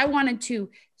there, because I wanted to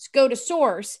go to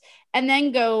source and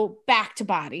then go back to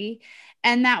body.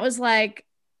 And that was like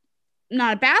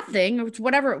not a bad thing, or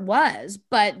whatever it was,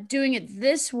 but doing it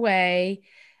this way,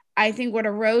 I think what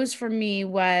arose for me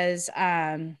was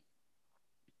a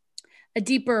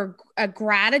deeper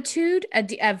gratitude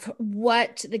of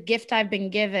what the gift I've been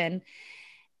given.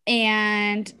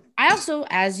 And I also,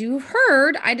 as you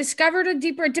heard, I discovered a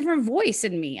different voice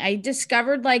in me. I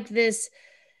discovered like this,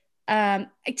 to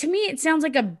me, it sounds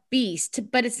like a beast,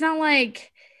 but it's not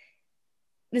like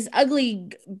this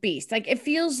ugly beast. Like it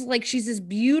feels like she's this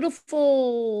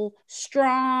beautiful,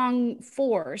 strong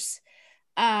force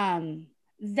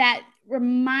that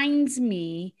reminds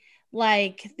me,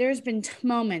 like there's been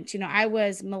moments, you know, I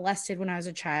was molested when I was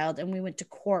a child and we went to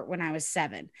court when I was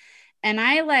 7. And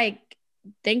I like,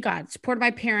 thank God, supported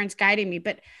my parents guiding me.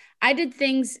 But I did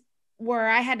things where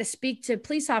I had to speak to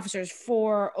police officers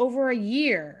for over a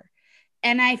year.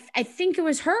 And I think it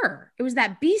was her. It was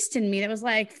that beast in me that was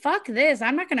like, fuck this.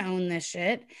 I'm not going to own this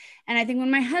shit. And I think when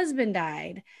my husband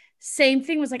died, same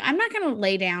thing, was like, I'm not going to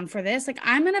lay down for this. Like,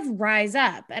 I'm going to rise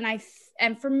up.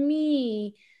 And for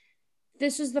me,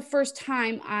 this was the first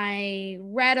time I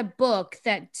read a book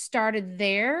that started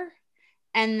there.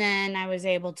 And then I was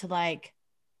able to like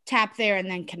tap there and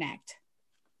then connect.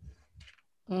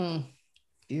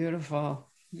 Beautiful.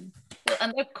 Well,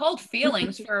 and they're called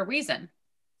feelings for a reason.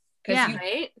 Because you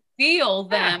right? feel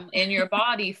them in your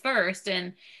body first.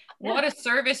 And what a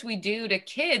service we do to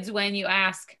kids when you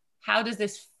ask, how does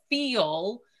this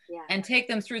feel? Yeah. And take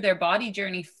them through their body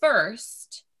journey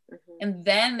first. And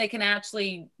then they can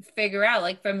actually figure out,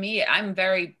 like for me,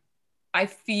 I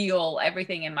feel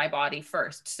everything in my body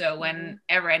first. So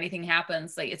whenever anything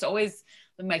happens, like it's always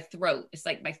my throat. It's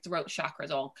like my throat chakra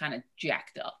is all kind of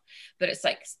jacked up, but it's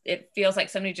like, it feels like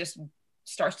somebody just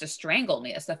starts to strangle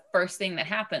me. It's the first thing that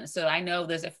happens. So I know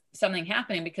there's something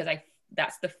happening because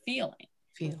that's the feeling.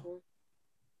 Yeah.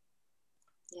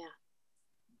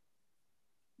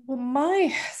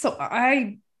 Well, so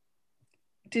I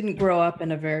didn't grow up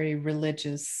in a very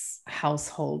religious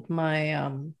household.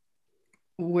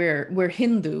 We're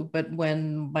Hindu, but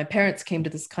when my parents came to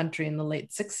this country in the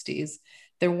late 60s,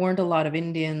 there weren't a lot of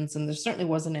Indians, and there certainly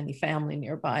wasn't any family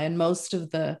nearby. And most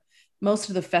of the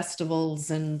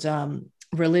festivals and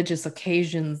religious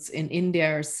occasions in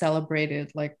India are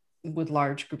celebrated like with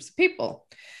large groups of people.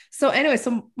 So anyway,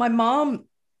 so my mom,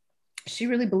 she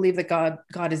really believed that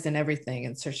God is in everything.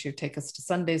 And so she would take us to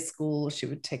Sunday school. She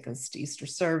would take us to Easter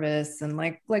service, and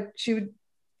like she would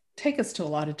take us to a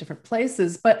lot of different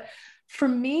places. But for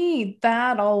me,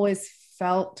 that always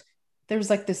felt, there was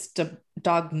like this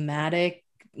dogmatic,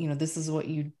 this is what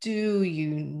you do.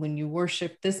 When you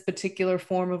worship this particular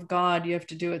form of God, you have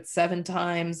to do it 7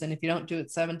 times. And if you don't do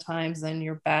it 7 times, then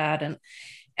you're bad.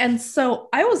 And so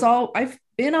I've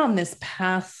been on this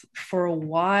path for a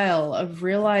while of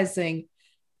realizing,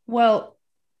 well,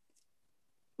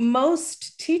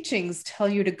 most teachings tell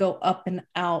you to go up and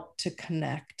out to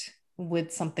connect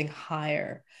with something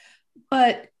higher.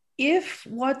 But if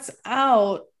what's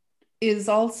out is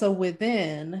also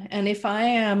within, and if I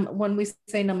am, when we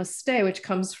say namaste, which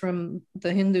comes from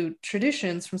the Hindu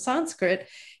traditions, from Sanskrit,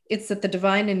 it's that the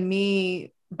divine in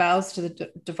me bows to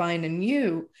the divine in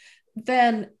you.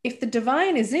 Then if the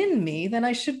divine is in me, then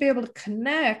I should be able to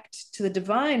connect to the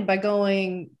divine by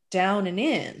going down and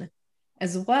in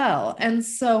as well. And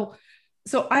so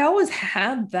I always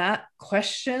had that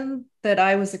question that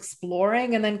I was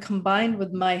exploring, and then combined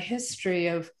with my history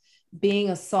of being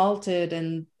assaulted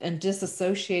and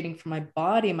disassociating from my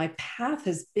body, my path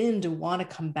has been to want to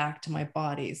come back to my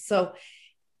body. So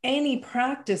any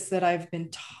practice that I've been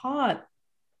taught,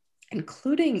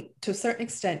 including to a certain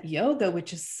extent yoga,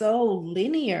 which is so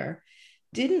linear,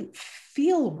 didn't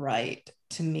feel right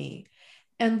to me.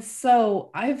 And so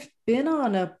I've been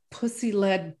on a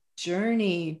pussy-led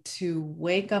journey to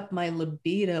wake up my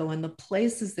libido, and the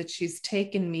places that she's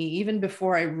taken me, even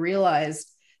before I realized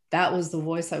that was the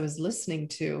voice I was listening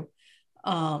to,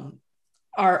 are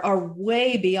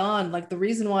way beyond. Like, the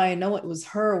reason why I know it was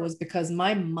her was because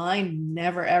my mind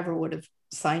never ever would have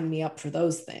signed me up for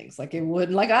those things. Like, it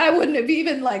wouldn't, like I wouldn't have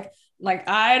even like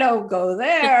I don't go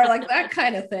there, like that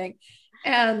kind of thing.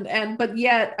 But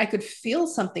yet I could feel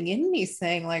something in me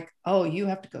saying like, oh, you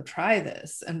have to go try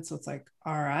this. And so it's like,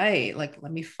 all right, like,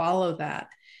 let me follow that.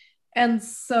 And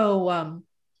so,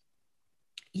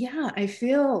 yeah, I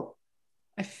feel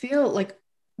like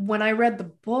when I read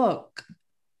the book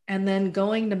and then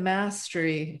going to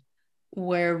Mastery,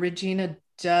 where Regina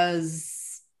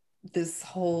does this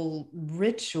whole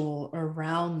ritual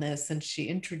around this, and she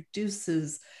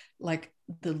introduces like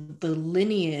the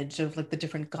lineage of like the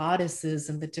different goddesses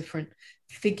and the different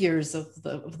figures of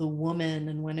the woman,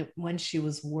 and when she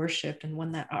was worshipped, and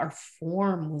when that our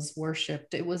form was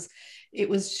worshipped, it was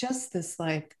just this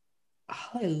like,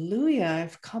 hallelujah,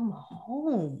 I've come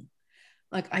home.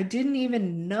 Like, I didn't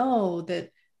even know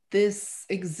that this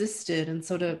existed. And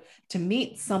so to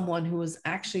meet someone who was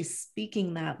actually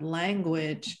speaking that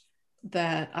language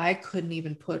that I couldn't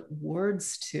even put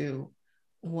words to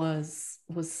was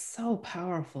so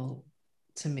powerful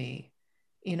to me,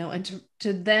 and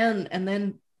to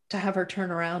then to have her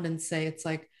turn around and say, it's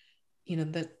like,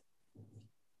 that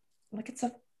like,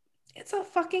 it's a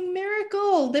fucking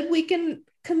miracle that we can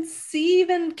conceive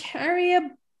and carry a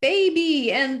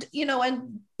baby and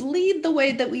and bleed the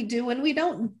way that we do, and we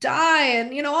don't die,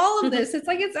 and all of this. It's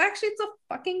like, it's a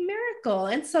fucking miracle.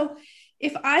 And so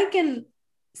if I can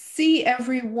see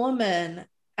every woman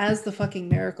as the fucking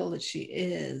miracle that she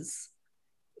is,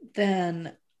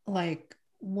 then like,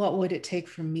 what would it take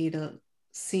for me to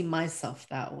see myself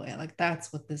that way? Like,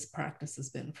 that's what this practice has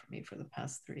been for me for the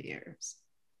past 3 years.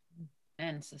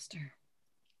 And sister.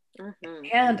 Mm-hmm.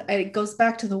 And it goes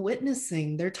back to the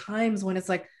witnessing. There are times when it's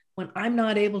like, when I'm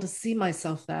not able to see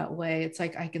myself that way, it's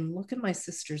like I can look in my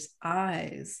sister's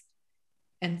eyes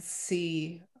and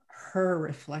see her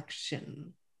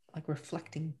reflection, like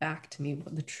reflecting back to me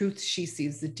what the truth she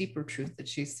sees, the deeper truth that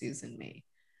she sees in me.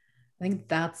 I think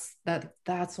that's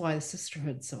why the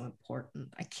sisterhood's so important.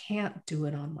 I can't do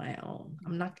it on my own.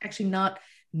 I'm not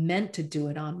meant to do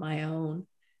it on my own,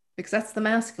 because that's the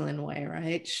masculine way,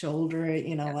 right? Shoulder it,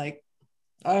 like,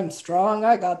 I'm strong,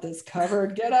 I got this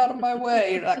covered, get out of my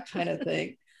way, that kind of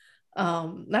thing.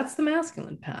 That's the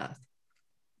masculine path.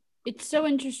 It's so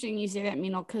interesting you say that,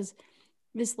 Meenal, because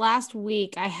this last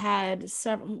week I had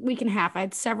week and a half, I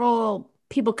had several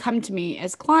people come to me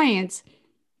as clients.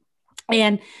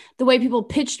 And the way people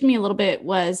pitched me a little bit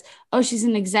was, oh, she's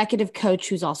an executive coach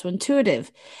who's also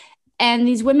intuitive. And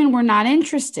these women were not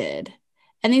interested.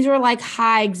 And these were like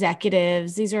high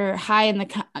executives. These are high in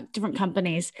the different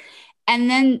companies. And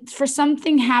then for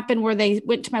something happened where they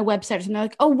went to my website and they're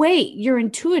like, oh, wait, you're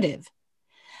intuitive.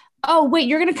 Oh, wait,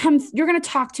 you're going to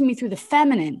talk to me through the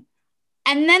feminine.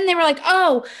 And then they were like,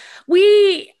 oh,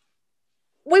 we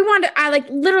wanted, I like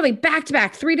literally back to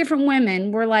back, 3 different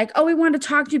women were like, oh, we wanted to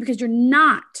talk to you because you're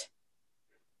not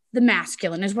the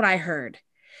masculine, is what I heard.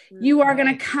 You are going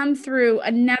to come through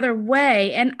another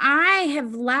way. And I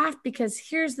have laughed because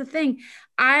here's the thing.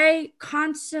 I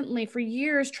constantly for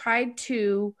years tried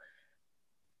to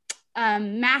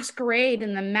masquerade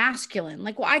in the masculine.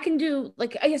 Like, well, I can do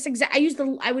like, I guess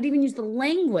I would even use the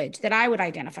language that I would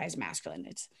identify as masculine.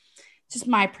 It's just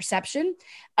my perception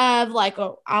of like,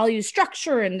 oh, I'll use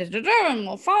structure and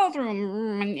we'll follow through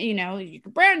and, you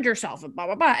can brand yourself and blah,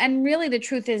 blah, blah. And really the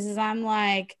truth is I'm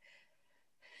like,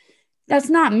 that's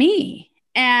not me.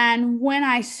 And when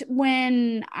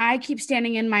I keep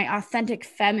standing in my authentic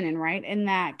feminine, right, in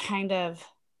that kind of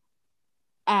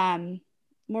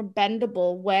more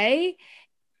bendable way,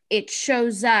 it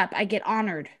shows up. I get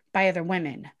honored by other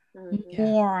women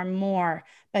more and more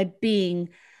by being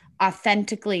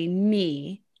authentically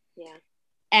me. Yeah.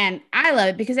 And I love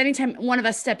it because anytime one of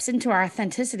us steps into our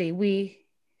authenticity, we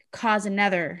invite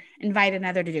another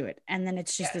to do it. And then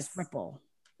it's just this ripple.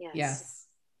 Yes.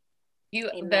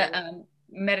 The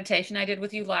meditation I did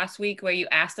with you last week where you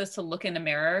asked us to look in the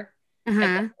mirror at the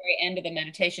very end of the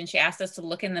meditation, she asked us to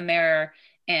look in the mirror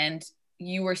and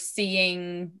you were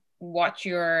seeing what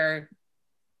your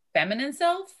feminine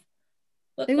self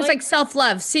looked It was like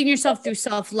self-love, seeing yourself through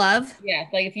self-love. Yeah.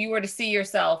 Like if you were to see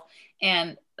yourself,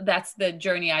 and that's the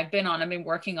journey I've been on. I've been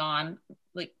working on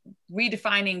like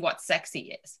redefining what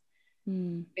sexy is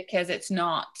because it's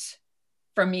not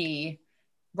for me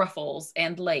ruffles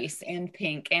and lace and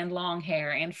pink and long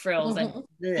hair and frills and all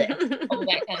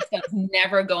that kind of stuff is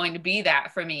never going to be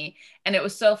that for me. And it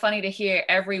was so funny to hear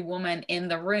every woman in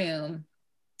the room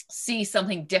see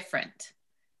something different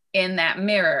in that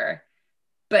mirror,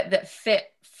 but that fit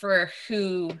for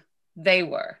who they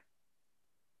were.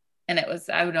 And it was,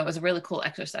 I don't know, it was a really cool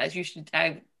exercise. You shouldn't,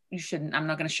 I'm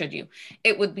not going to should you.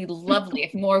 It would be lovely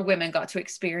if more women got to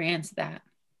experience that.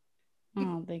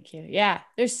 Oh, thank you. Yeah.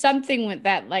 There's something with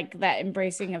that, like that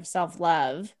embracing of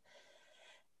self-love.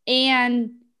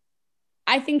 And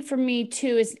I think for me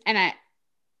too is,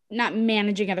 not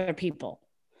managing other people.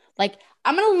 Like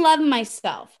I'm going to love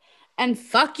myself and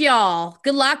fuck y'all.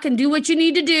 Good luck and do what you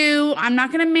need to do. I'm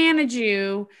not going to manage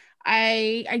you.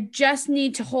 I just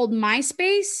need to hold my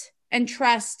space and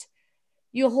trust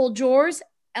you'll hold yours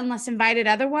unless invited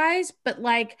otherwise. But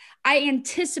like I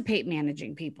anticipate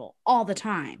managing people all the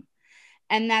time.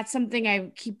 And that's something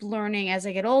I keep learning as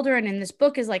I get older. And in this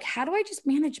book is like, how do I just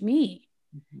manage me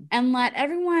and let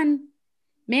everyone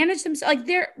manage themselves?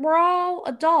 Like we're all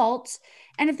adults.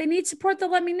 And if they need support, they'll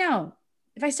let me know.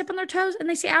 If I step on their toes and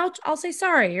they say, ouch, I'll say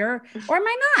sorry. Or I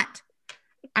might not.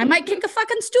 I might kick a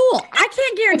fucking stool. I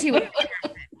can't guarantee what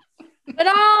but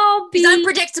I'll be. It's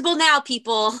unpredictable now,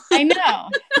 people. I know.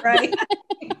 Right.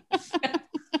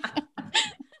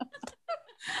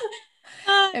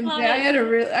 And I had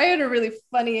a really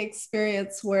funny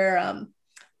experience where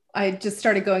I just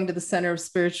started going to the Center of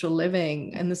Spiritual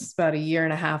Living, and this is about 1.5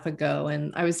 years ago,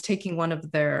 and I was taking one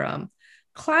of their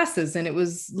classes, and it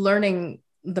was learning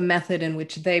the method in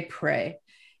which they pray.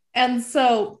 And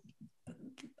so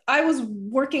I was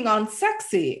working on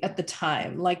sexy at the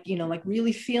time, like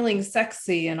really feeling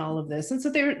sexy and all of this. And so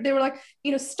they were like,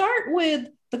 start with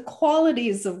the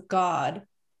qualities of God.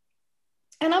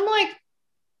 And I'm like,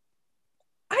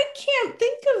 I can't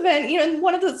think of any, and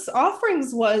one of the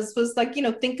offerings was like,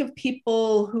 think of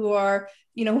people who are,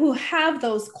 who have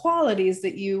those qualities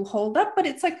that you hold up. But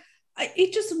it's like,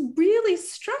 it just really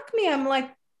struck me. I'm like,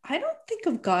 I don't think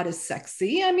of God as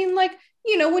sexy. I mean, like,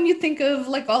 when you think of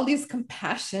like all these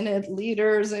compassionate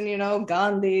leaders and,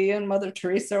 Gandhi and Mother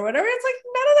Teresa or whatever, it's like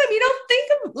none of them, you don't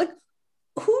think of like,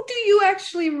 who do you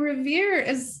actually revere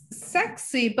as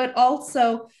sexy, but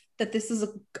also that this is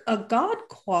a God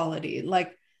quality,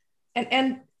 like,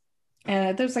 and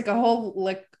there's like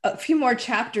a few more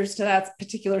chapters to that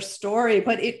particular story,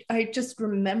 but I just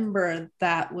remember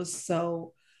that was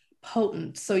so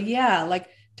potent. So yeah, like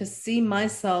to see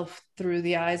myself through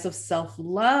the eyes of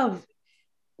self-love,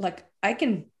 like I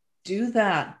can do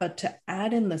that, but to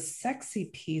add in the sexy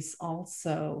piece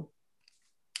also,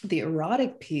 the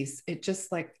erotic piece, it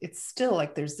just like, it's still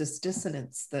like there's this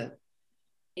dissonance, that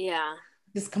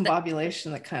this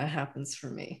combobulation that kind of happens for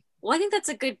me. Well, I think that's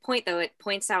a good point, though. It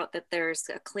points out that there's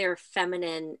a clear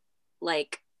feminine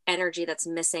like energy that's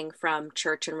missing from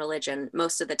church and religion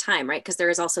most of the time, right? Because there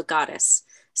is also goddess.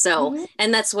 So,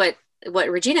 and that's what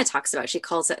Regina talks about. She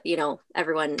calls it, you know,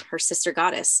 everyone her sister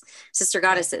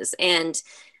goddesses, and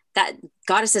that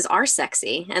goddesses are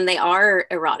sexy and they are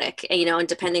erotic, you know, and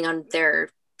depending on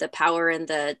the power and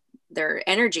their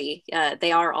energy,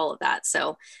 they are all of that.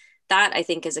 So that I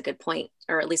think is a good point,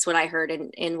 or at least what I heard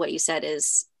in what you said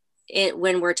is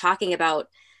when we're talking about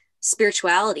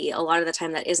spirituality, a lot of the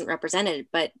time that isn't represented,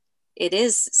 but it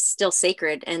is still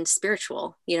sacred and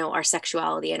spiritual, you know, our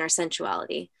sexuality and our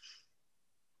sensuality.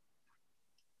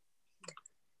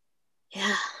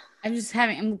 Yeah.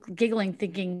 I'm giggling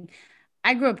thinking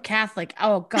I grew up Catholic.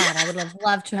 Oh God, I would have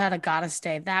loved to have had a goddess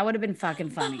day. That would have been fucking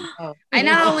funny. Oh. I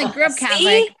not only grew up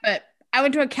Catholic, but I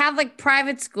went to a Catholic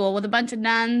private school with a bunch of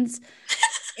nuns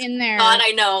in there. God,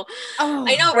 I know. Oh,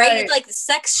 I know, right? Like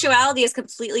sexuality is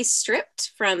completely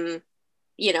stripped from,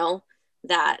 you know,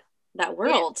 that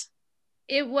world.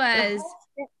 It was,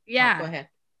 yeah. Oh, go ahead.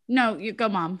 No, you go,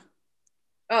 Mom.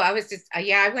 Oh, I was just,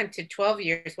 I went to 12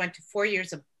 years, went to 4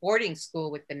 years of boarding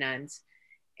school with the nuns.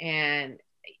 And,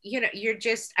 you know,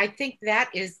 I think that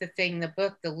is the thing,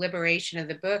 the liberation of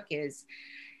the book is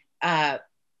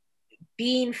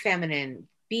being feminine,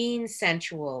 being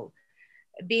sensual,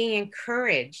 being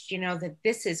encouraged, you know, that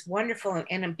this is wonderful,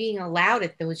 and being allowed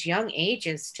at those young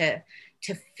ages to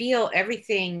feel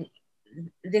everything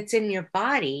that's in your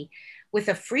body with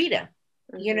a freedom,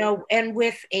 you know, and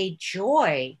with a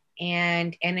joy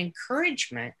and an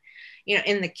encouragement, you know,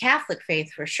 in the Catholic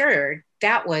faith for sure.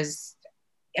 That was,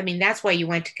 I mean, that's why you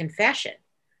went to confession,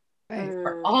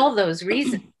 for all those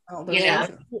reasons. You know,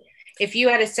 if you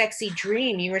had a sexy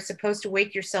dream, you were supposed to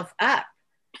wake yourself up,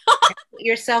 put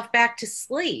yourself back to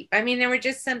sleep. I mean, there were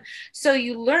just so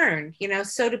you learn, you know,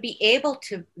 so to be able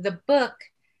to, the book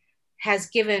has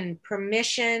given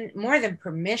permission, more than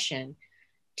permission,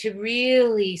 to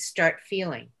really start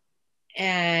feeling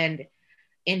and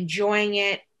enjoying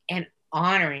it and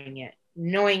honoring it,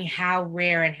 knowing how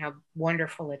rare and how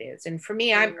wonderful it is. And for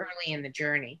me, I'm early in the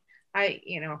journey. I'm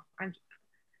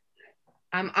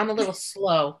a little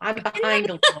slow. I'm behind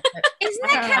a little bit. Isn't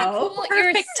that kind of cool?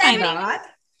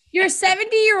 You're a 70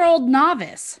 70-year-old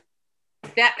novice.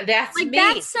 That's like me.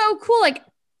 That's so cool. Like,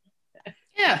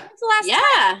 yeah. When's the last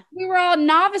time we were all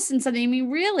novice in something? I mean,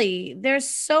 really, there's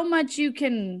so much you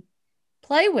can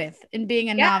play with in being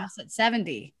a novice at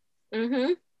 70.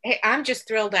 Mm-hmm. Hey, I'm just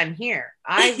thrilled I'm here.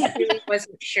 I really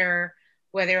wasn't sure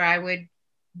whether I would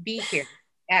be here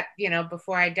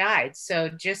before I died. So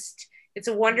just, it's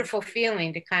a wonderful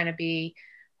feeling to kind of be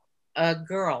a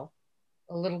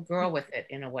little girl with it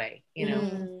in a way, you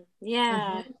know?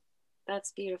 Yeah.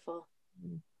 That's beautiful.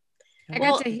 I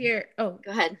got to hear, go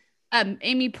ahead.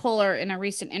 Amy Poehler in a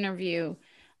recent interview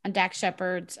on Dax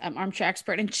Shepard's Armchair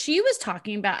Expert, and she was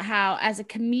talking about how as a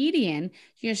comedian,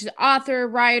 you know, she's an author,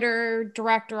 writer,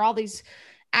 director, all these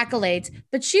accolades,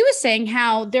 but she was saying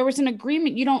how there was an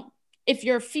agreement, if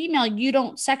you're a female, you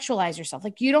don't sexualize yourself,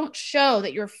 like you don't show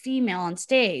that you're female on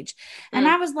stage. And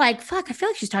I was like, fuck, I feel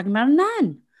like she's talking about a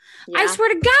nun. Yeah. I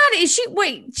swear to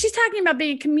God, she's talking about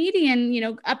being a comedian, you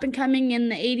know, up and coming in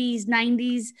the 80s,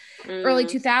 90s, early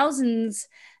 2000s.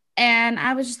 And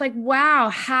I was just like, wow,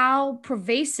 how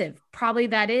pervasive probably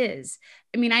that is.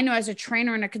 I mean, I know as a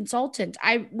trainer and a consultant,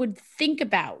 I would think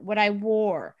about what I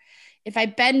wore. If I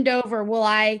bend over, will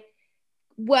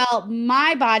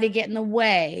my body get in the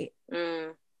way?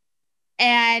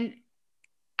 And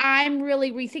I'm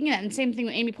really rethinking that. And same thing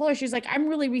with Amy Poehler. She's like, I'm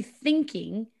really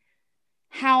rethinking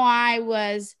how I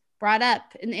was brought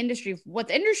up in the industry, what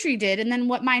the industry did, and then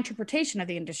what my interpretation of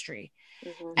the industry.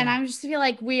 And I just feel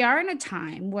like we are in a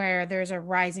time where there's a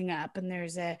rising up and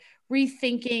there's a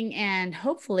rethinking, and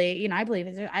hopefully, you know,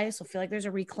 I also feel like there's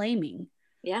a reclaiming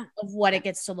of what it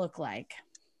gets to look like.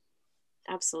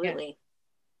 Absolutely.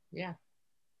 Yeah.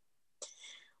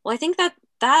 Well, I think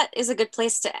that is a good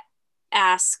place to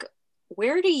ask,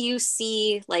 where do you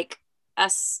see like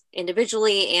us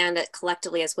individually and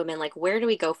collectively as women, like where do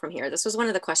we go from here? This was one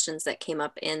of the questions that came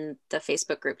up in the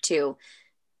Facebook group too.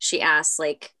 She asked,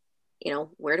 like, you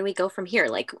know, where do we go from here?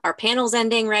 Like our panel's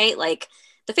ending, right? Like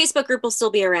the Facebook group will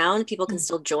still be around. People can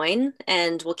still join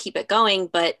and we'll keep it going.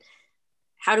 But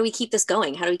how do we keep this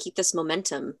going? How do we keep this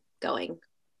momentum going?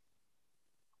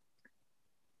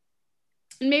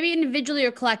 Maybe individually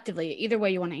or collectively, either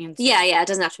way you want to answer. Yeah, it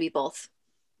doesn't have to be both.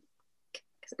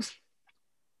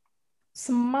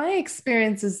 So my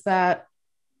experience is that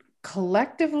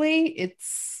collectively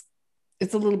it's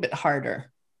a little bit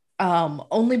harder.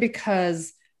 Only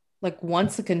because like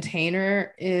once a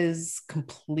container is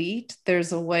complete,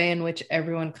 there's a way in which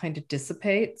everyone kind of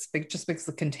dissipates, just because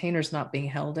the container's not being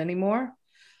held anymore.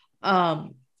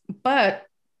 But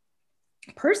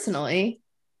personally,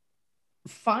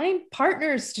 find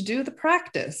partners to do the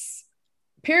practice,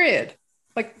 period.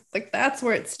 Like that's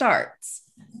where it starts.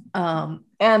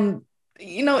 And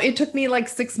it took me like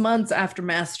 6 months after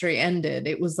mastery ended.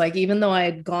 It was like, even though I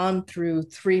had gone through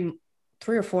three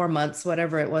or 4 months,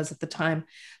 whatever it was at the time,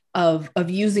 of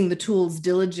using the tools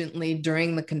diligently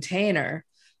during the container,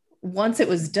 once it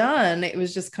was done, it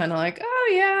was just kind of like,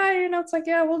 oh yeah, it's like,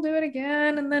 yeah, we'll do it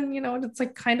again. And then, it's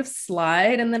like kind of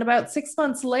slide. And then about 6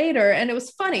 months later, and it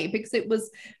was funny because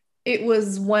it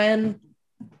was when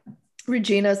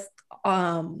Regina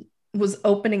was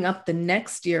opening up the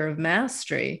next year of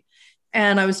mastery.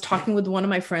 And I was talking with one of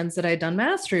my friends that I'd done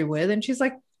mastery with, and she's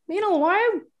like,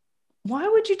 why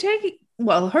would you take it?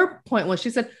 Well, her point was, she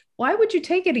said, why would you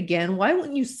take it again? Why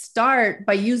wouldn't you start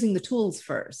by using the tools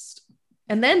first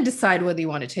and then decide whether you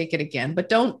want to take it again? But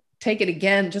don't take it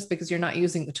again just because you're not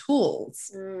using the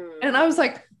tools. And I was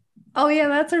like, oh yeah,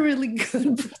 that's a really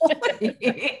good point.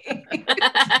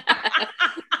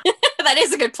 That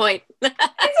is a good point. It's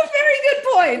a very good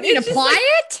point. You can apply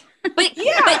it? But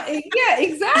yeah,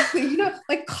 exactly.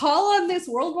 Like call on this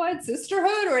worldwide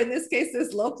sisterhood, or in this case,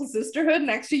 this local sisterhood, and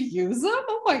actually use them.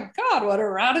 Oh my God, what a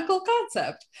radical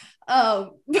concept.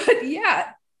 But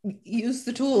yeah, use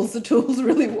the tools. The tools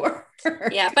really work.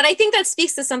 Yeah, but I think that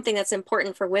speaks to something that's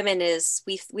important for women is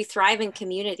we thrive in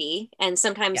community. And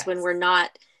sometimes when we're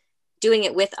not doing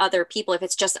it with other people, if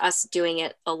it's just us doing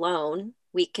it alone,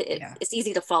 it's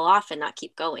easy to fall off and not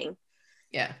keep going.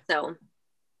 Yeah. So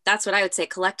that's what I would say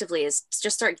collectively is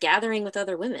just start gathering with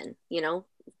other women,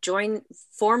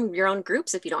 form your own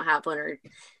groups if you don't have one, or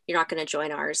you're not going to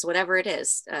join ours, whatever it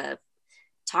is.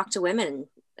 Talk to women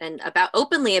and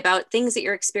openly about things that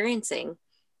you're experiencing,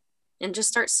 and just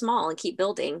start small and keep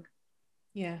building.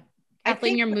 Yeah.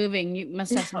 Kathleen, you're moving. You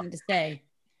must have something to say.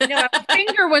 No, my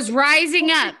finger was rising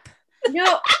up.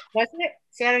 No, wasn't it?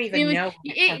 See, I don't even know.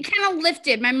 It kind of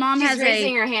lifted. My mom has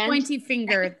raising her hand. pointy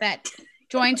finger that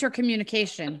joins her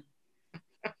communication.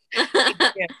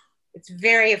 It's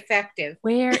very effective.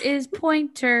 Where is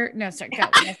Pointer? No, sorry, go.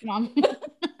 Yes, Mom.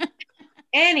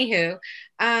 Anywho,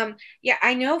 yeah,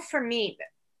 I know for me,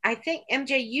 I think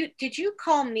MJ, did you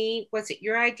call me? Was it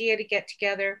your idea to get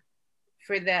together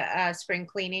for the spring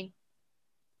cleaning?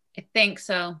 I think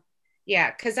so.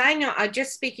 Yeah, because I know,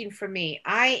 just speaking for me,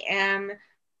 I am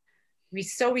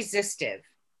so resistive.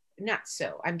 Not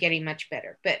so, I'm getting much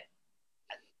better. But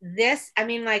this, I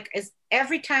mean, like,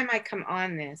 every time I come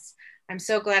on this, I'm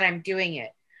so glad I'm doing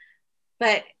it.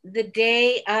 But the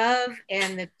day of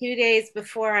and the 2 days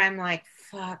before, I'm like,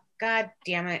 fuck, God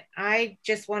damn it. I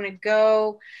just want to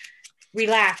go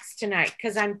relax tonight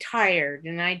because I'm tired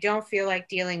and I don't feel like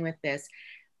dealing with this.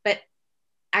 But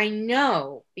I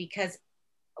know, because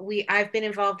I've been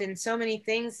involved in so many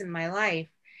things in my life,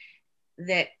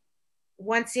 that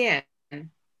once in,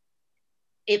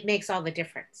 it makes all the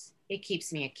difference. It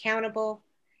keeps me accountable.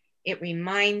 It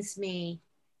reminds me.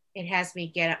 It has me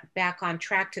get back on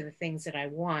track to the things that I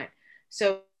want.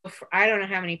 So I don't know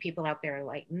how many people out there are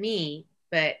like me,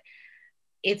 but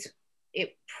it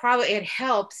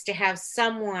helps to have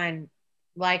someone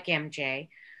like MJ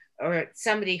or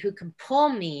somebody who can pull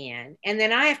me in. And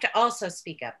then I have to also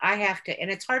speak up.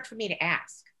 And it's hard for me to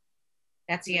ask.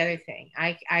 That's the other thing.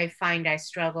 I find I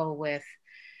struggle with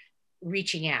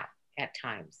reaching out at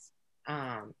times.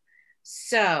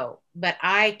 But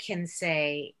I can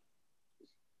say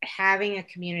having a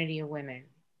community of women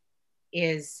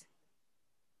is,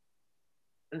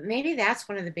 maybe that's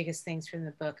one of the biggest things from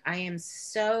the book. I am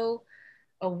so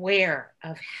aware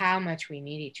of how much we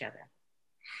need each other,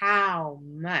 how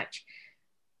much,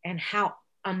 and how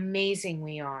amazing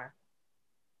we are.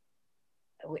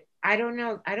 I don't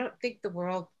know. I don't think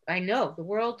I know the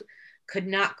world could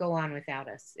not go on without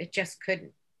us. It just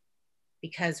couldn't,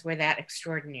 because we're that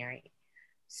extraordinary.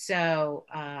 So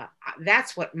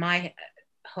that's what my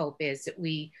hope is, that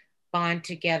we bond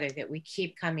together, that we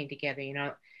keep coming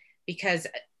together, because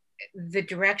the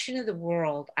direction of the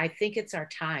world, I think it's our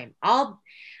time. I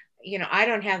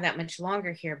don't have that much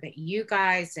longer here, but you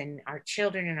guys and our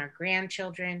children and our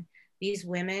grandchildren, these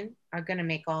women are going to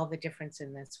make all the difference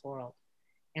in this world.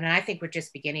 And I think we're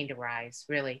just beginning to rise,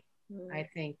 really. I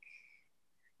think.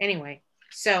 Anyway,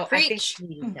 So I think Preach. we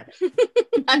need each other.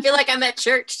 I feel like I'm at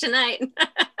church tonight.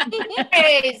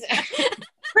 praise,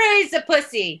 praise the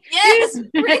pussy. Yes,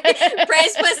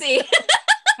 praise pussy.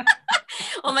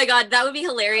 Oh my God, that would be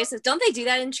hilarious. Don't they do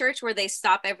that in church where they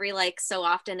stop every like so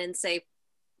often and say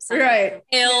something, Right.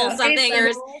 hail Yeah. something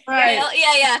or Right. hail,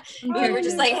 yeah. We're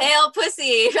just like hail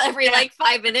pussy every like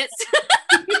 5 minutes.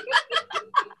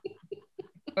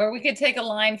 Or we could take a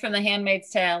line from The Handmaid's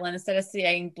Tale, and instead of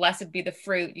saying "blessed be the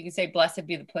fruit," you can say "blessed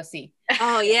be the pussy."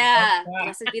 Oh yeah,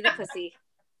 blessed be the pussy.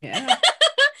 Yeah.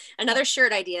 Another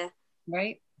shirt idea.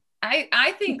 Right.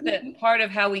 I think that part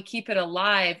of how we keep it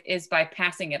alive is by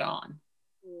passing it on,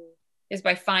 is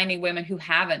by finding women who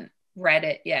haven't read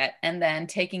it yet and then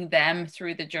taking them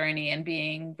through the journey and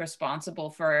being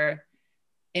responsible for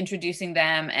introducing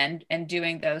them and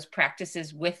doing those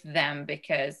practices with them,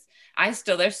 because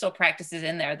there's still practices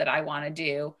in there that I want to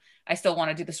do. I still want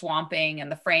to do the swamping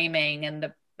and the framing and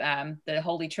the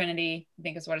Holy Trinity, I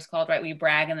think is what it's called, right? Where you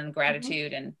brag and then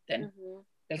gratitude and then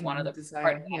there's one other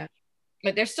part. Yeah.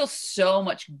 But there's still so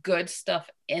much good stuff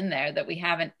in there that we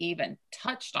haven't even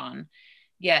touched on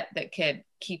yet that could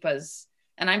keep us.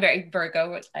 And I'm very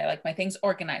Virgo. I like my things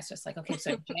organized. Just like, okay,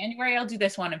 so January I'll do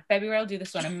this one, and February I'll do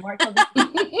this one, and March I'll do this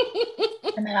one.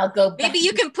 And then I'll go back. Maybe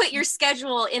you can put your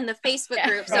schedule in the Facebook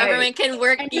group so right. everyone can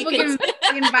work. And You people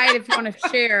can invite if you want to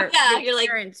share. Yeah, the you're like,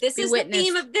 experience, this be is witnessed. the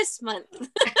theme of this month.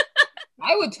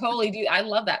 I would totally do. I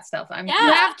love that stuff. Yeah.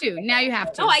 You have to. Now you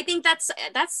have to. No, I think that's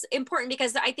important,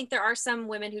 because I think there are some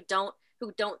women who don't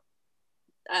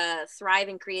thrive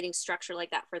in creating structure like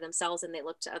that for themselves, and they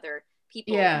look to other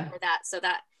people for that. So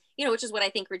that, which is what I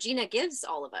think Regina gives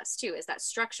all of us too, is that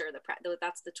structure,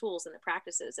 that's the tools and the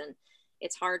practices. And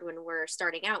it's hard when we're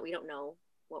starting out, we don't know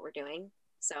what we're doing.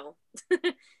 So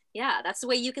yeah, that's the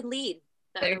way you can lead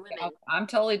the other women. I'm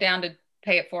totally down to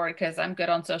pay it forward, because I'm good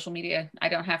on social media. I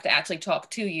don't have to actually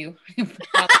talk to you.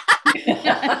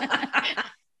 I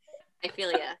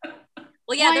feel ya.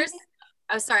 Well, yeah,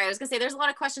 I was going to say, there's a lot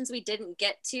of questions we didn't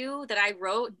get to that I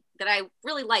wrote that I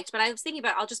really liked, but I was thinking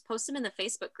about, I'll just post them in the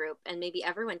Facebook group and maybe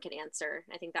everyone can answer.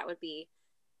 I think that would be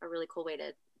a really cool way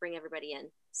to bring everybody in.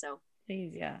 So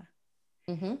Please, yeah.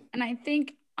 Mm-hmm. And I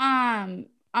think on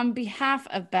behalf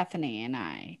of Bethany and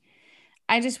I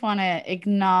just want to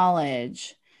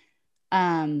acknowledge,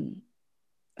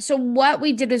 so what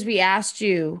we did is we asked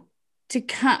you to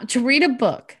come to read a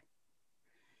book,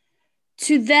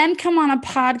 to then come on a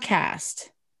podcast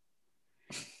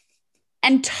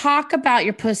and talk about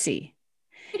your pussy.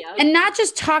 Yep. And not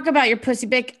just talk about your pussy,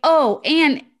 but like,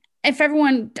 and if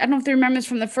everyone, I don't know if they remember this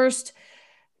from the first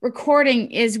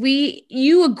recording, is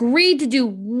you agreed to do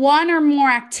one or more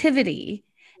activity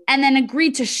and then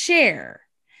agreed to share.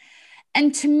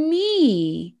 And to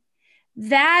me,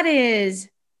 that is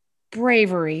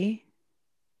bravery.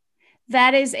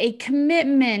 That is a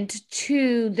commitment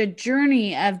to the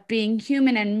journey of being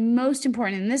human, and most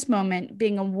important in this moment,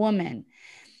 being a woman.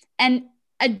 And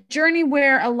a journey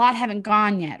where a lot haven't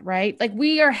gone yet, right? Like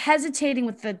we are hesitating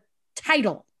with the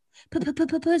title,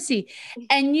 pussy.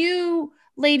 And you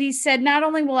ladies said, not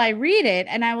only will I read it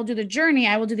and I will do the journey,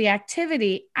 I will do the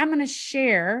activity, I'm going to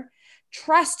share,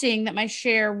 trusting that my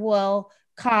share will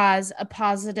cause a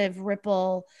positive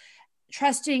ripple,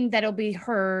 trusting that it'll be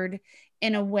heard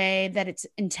in a way that it's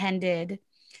intended.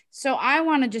 So I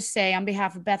want to just say, on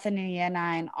behalf of Bethany and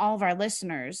I and all of our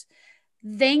listeners,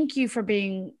 thank you for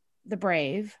being the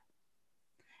brave.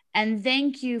 And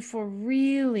thank you for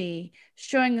really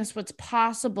showing us what's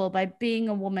possible by being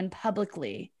a woman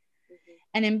publicly,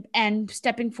 and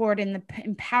stepping forward in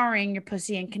empowering your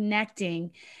pussy and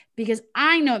connecting, because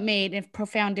I know it made a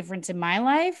profound difference in my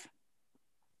life.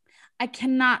 I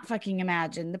cannot fucking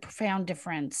imagine the profound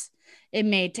difference it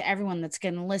made to everyone that's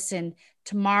going to listen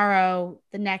tomorrow,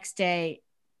 the next day,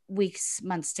 weeks,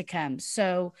 months to come.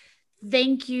 So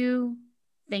thank you.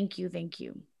 Thank you. Thank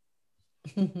you.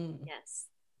 Yes,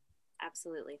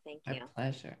 absolutely. Thank you. My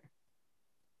pleasure.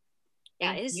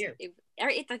 Yeah, I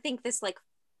think this like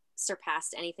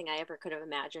surpassed anything I ever could have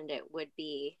imagined it would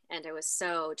be. And I was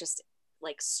so just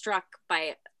like struck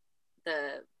by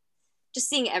just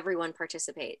seeing everyone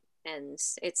participate. And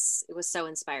it was so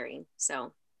inspiring.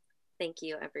 So thank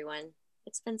you, everyone.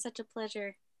 It's been such a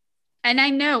pleasure. And I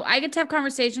know I get to have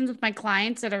conversations with my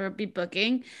clients that are be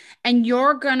booking, and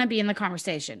you're going to be in the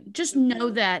conversation. Just know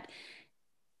that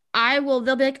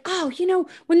they'll be like, oh,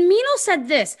 when Mino said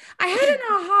this, I had an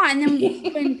aha. And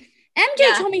then when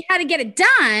MJ told me how to get it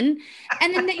done,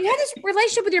 and then that you had this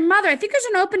relationship with your mother, I think there's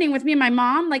an opening with me and my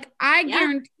mom. Like I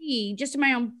guarantee, just in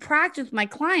my own practice with my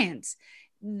clients,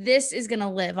 this is going to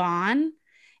live on.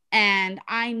 And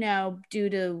I know, due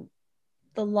to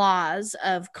the laws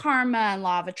of karma and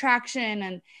law of attraction,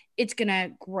 and it's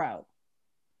gonna grow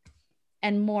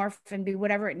and morph and be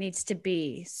whatever it needs to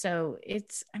be. So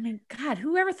it's, I mean, God,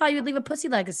 whoever thought you'd leave a pussy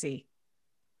legacy?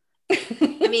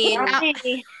 I mean,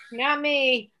 Not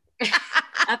me.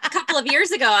 a couple of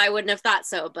years ago, I wouldn't have thought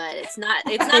so, but it's not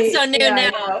so new Yeah, I now.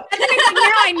 know. And then he's like,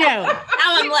 now I know.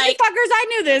 Now I'm like, fuckers, I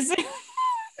knew this.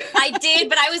 I did,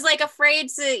 but I was like afraid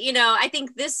to, I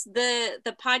think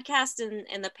the podcast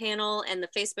and the panel and the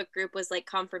Facebook group was like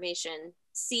confirmation,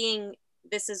 seeing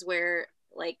this is where,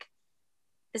 like,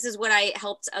 this is what I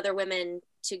helped other women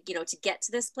to, to get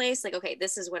to this place. Like, okay,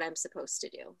 this is what I'm supposed to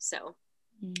do. So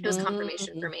it was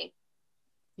confirmation for me.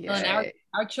 Well, and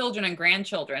our children and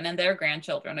grandchildren and their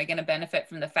grandchildren are going to benefit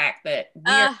from the fact that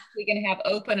we're going to have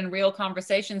open and real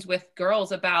conversations with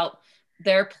girls about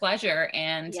their pleasure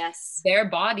and their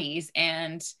bodies,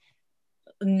 and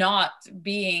not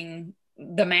being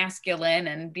the masculine,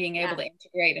 and being able to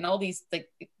integrate, and all these, like,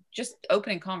 just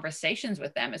opening conversations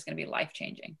with them is going to be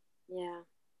life-changing. Yeah,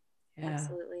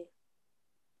 absolutely.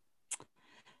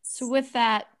 So with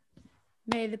that,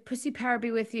 may the pussy power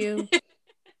be with you.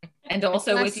 And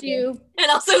also with you. And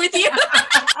also with you.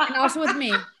 And also with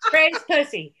me. Praise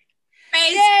pussy.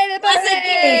 Praise Yay, the blessed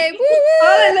pussy! be.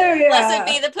 Hallelujah. Blessed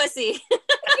be the pussy.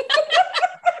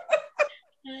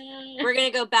 We're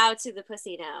going to go bow to the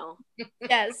pussy now.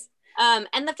 Yes.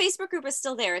 And the Facebook group is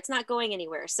still there. It's not going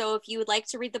anywhere. So if you would like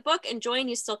to read the book and join,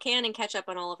 you still can, and catch up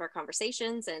on all of our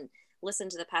conversations and listen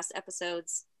to the past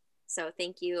episodes. So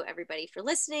thank you, everybody, for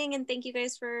listening. And thank you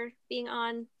guys for being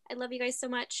on. I love you guys so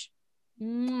much.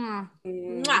 Mwah.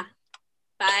 Mwah.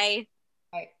 Bye.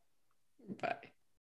 Bye.